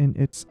growth in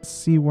its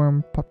sea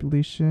worm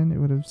population. It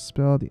would have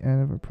spelled the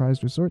end of a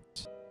prized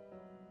resort.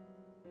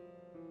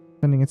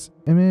 Sending its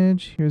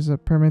image. Here's a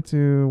permit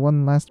to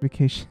one last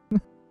vacation.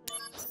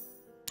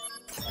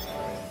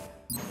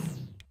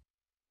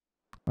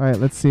 Alright,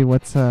 let's see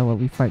what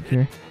we fight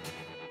here.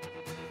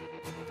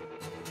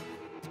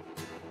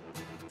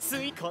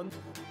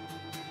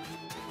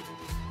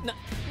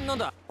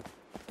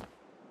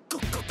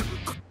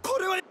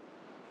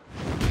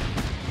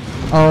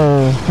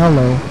 Oh,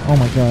 hello. Oh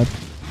my god.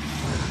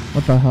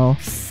 What the hell?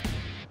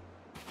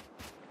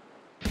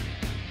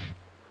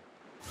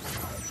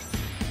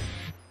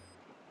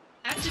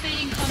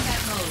 Activating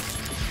combat mode.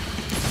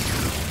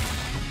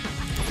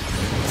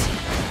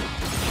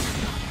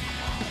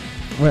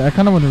 Wait, I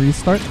kind of want to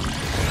restart.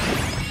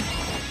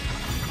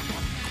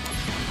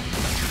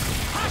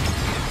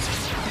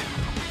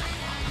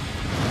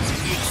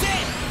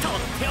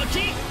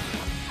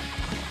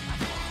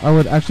 I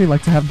would actually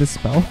like to have this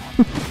spell.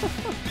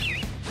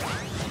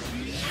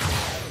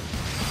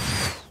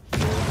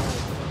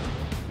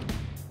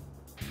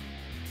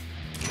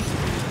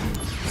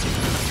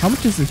 How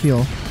much does it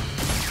heal?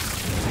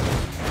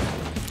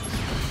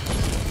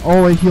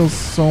 Oh, it heals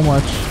so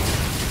much.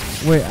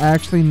 Wait, I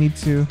actually need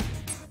to...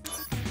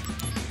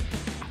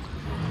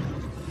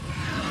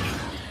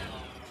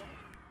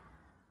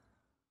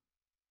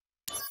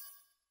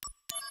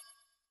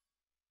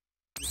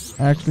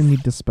 I actually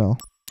need to spell.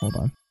 Hold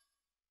on.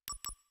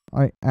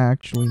 I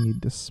actually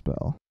need to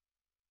spell.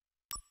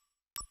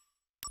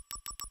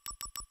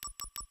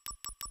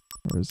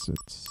 Where is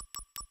it?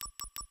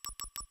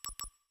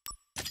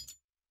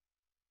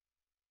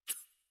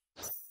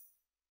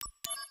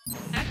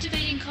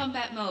 Activating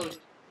combat mode.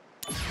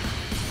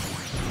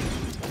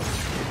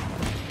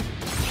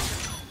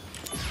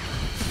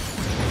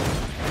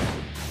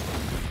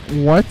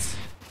 What?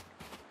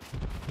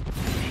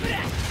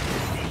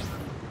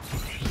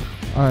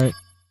 Alright.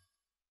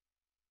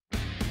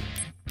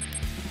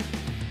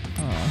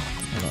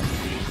 Hold on.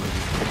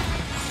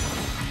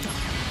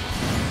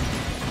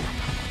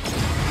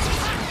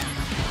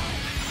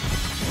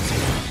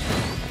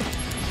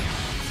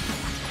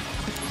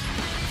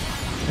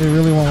 It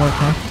really won't work,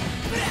 huh?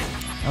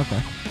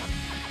 Okay.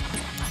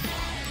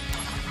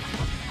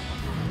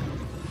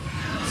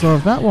 So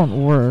if that won't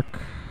work...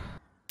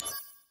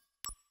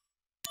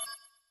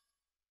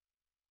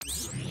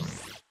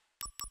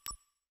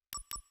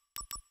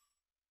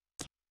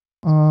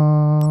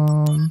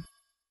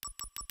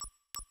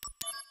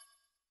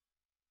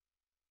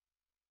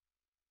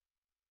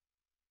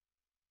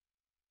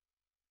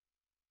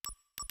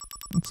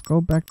 Let's go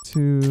back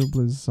to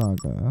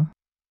Blizzaga.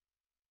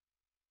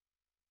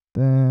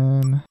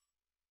 Then...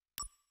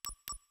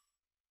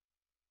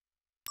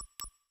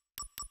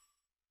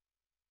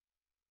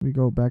 we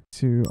go back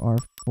to our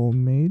full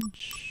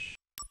mage.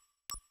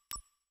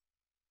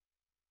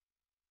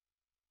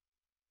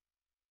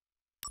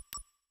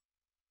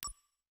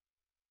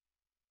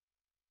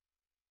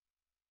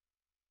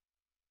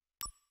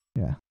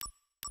 Yeah.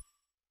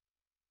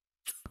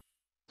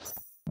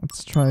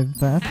 Let's try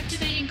that.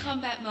 Activating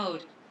combat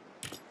mode.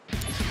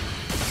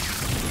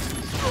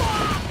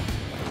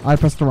 I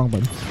pressed the wrong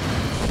button.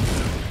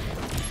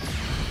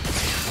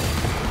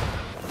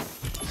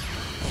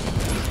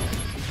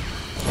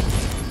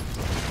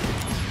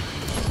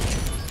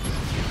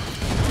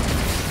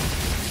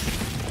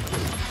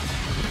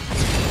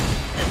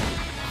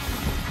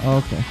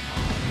 Okay.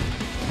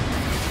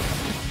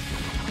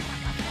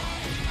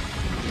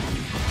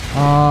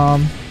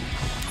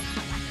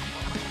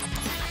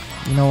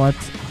 You know what?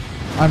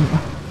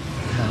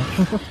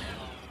 No.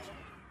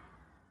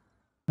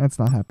 That's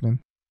not happening.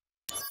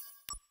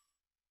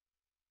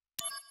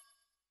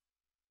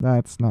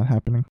 That's not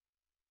happening.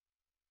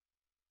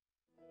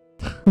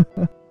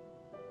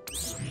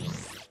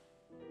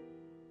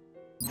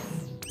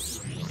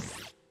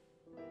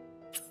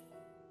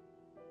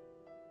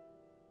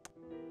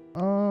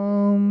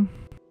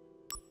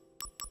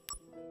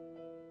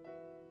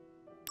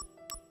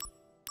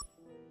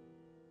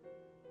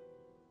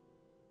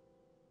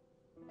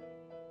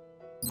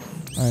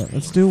 Alright,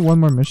 let's do one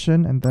more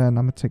mission and then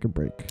I'm gonna take a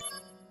break.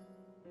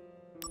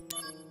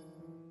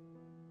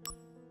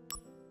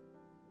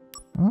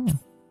 Oh.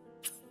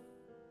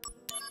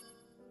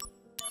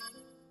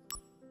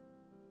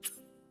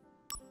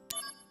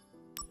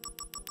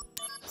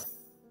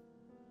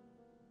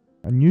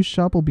 A new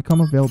shop will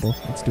become available.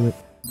 Let's do it.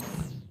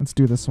 Let's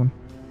do this one.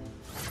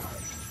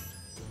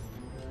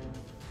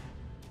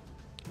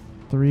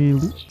 3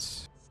 loot.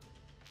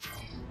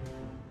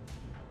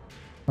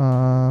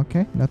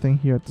 Okay, nothing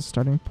here at the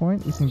starting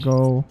point. We can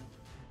go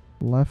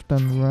left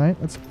and right.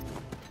 Let's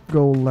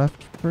go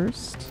left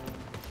first.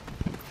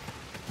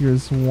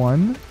 Here's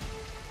 1.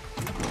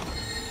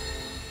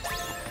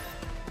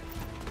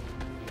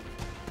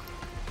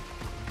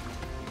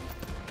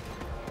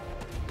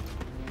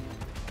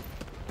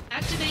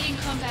 Activating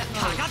combat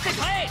mode.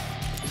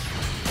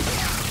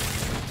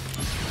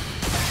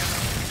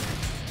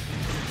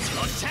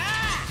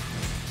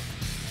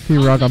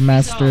 P-Raga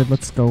mastered.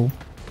 Let's go.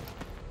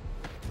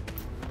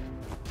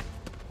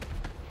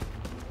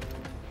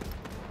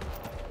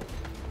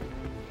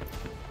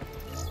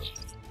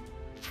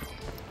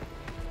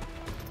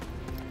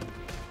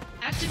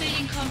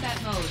 Activating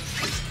combat mode.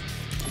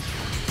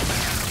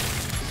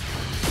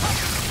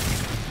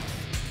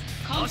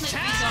 Conflict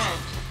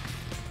resolved.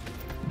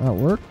 That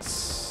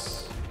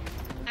works.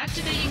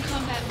 Activating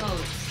combat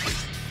mode.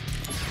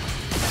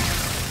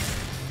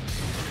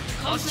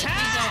 Conflict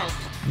resolved.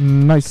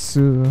 Nice.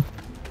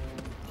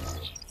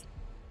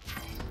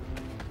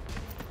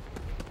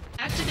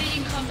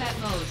 Activating combat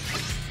mode.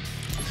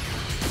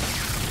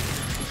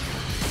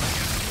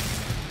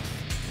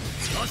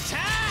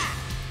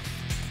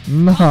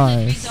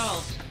 Nice.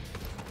 Resolved.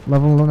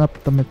 Leveling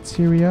up the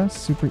materia,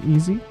 super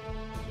easy.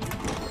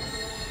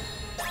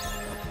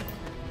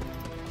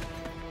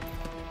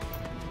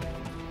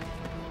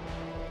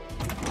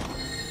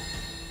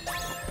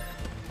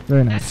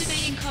 Very nice.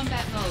 Activating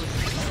combat mode.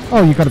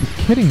 Oh, you gotta be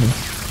kidding me.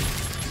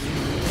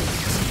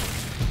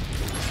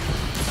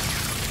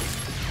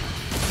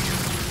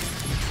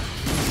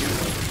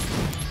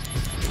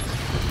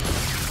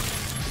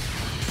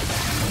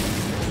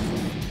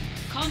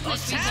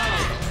 Conflict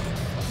resolved.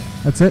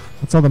 That's it?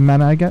 That's all the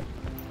mana I get?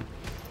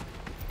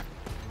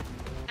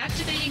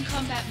 Activating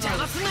combat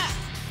mode.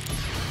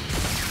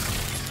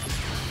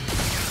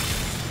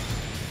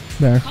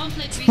 There.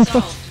 Conflict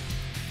resolved.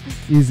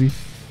 Easy.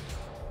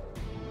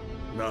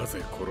 な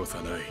ぜ殺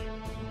さない？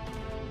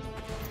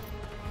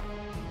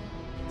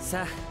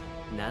さあ、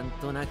なん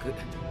となく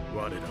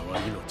我らは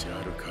命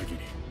ある限り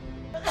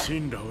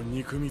神羅を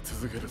憎み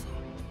続けるぞ。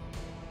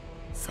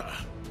さ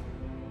あ、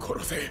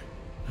殺せ。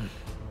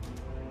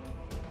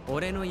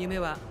俺の夢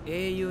は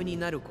英雄に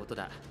なること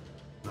だ。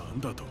な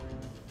んだと？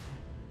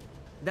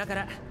だか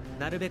ら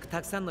なるべく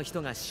たくさんの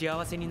人が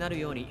幸せになる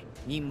ように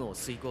任務を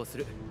遂行す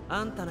る。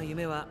あんたの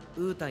夢は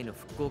ウータイの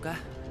復興か？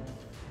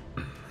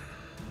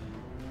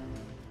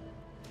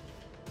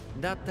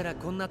だったら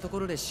こんなとこ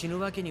ろで死ぬ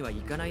わけにはい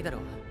かないだろ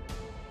う。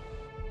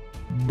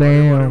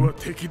我々 Damn. は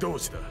敵同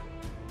士だ。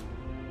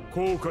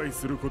後悔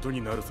すること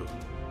になるぞ。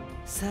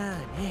さあ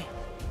ね、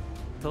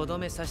とど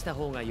めさした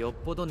方がよっ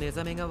ぽど寝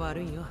覚めが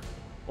悪いよ。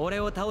俺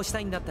を倒した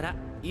いんだったら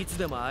いつ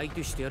でも相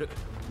手してやる。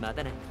ま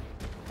たね。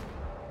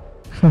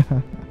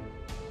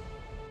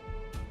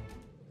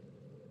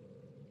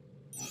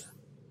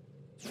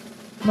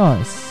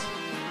Nice.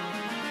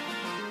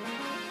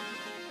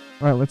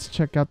 Alright, let's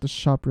check out the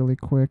shop really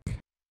quick.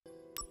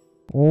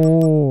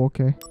 Oh,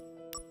 okay.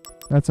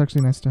 That's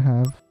actually nice to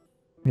have.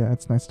 Yeah,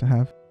 it's nice to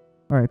have.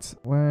 Alright,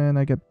 when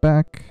I get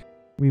back,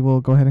 we will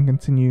go ahead and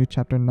continue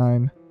chapter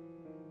 9.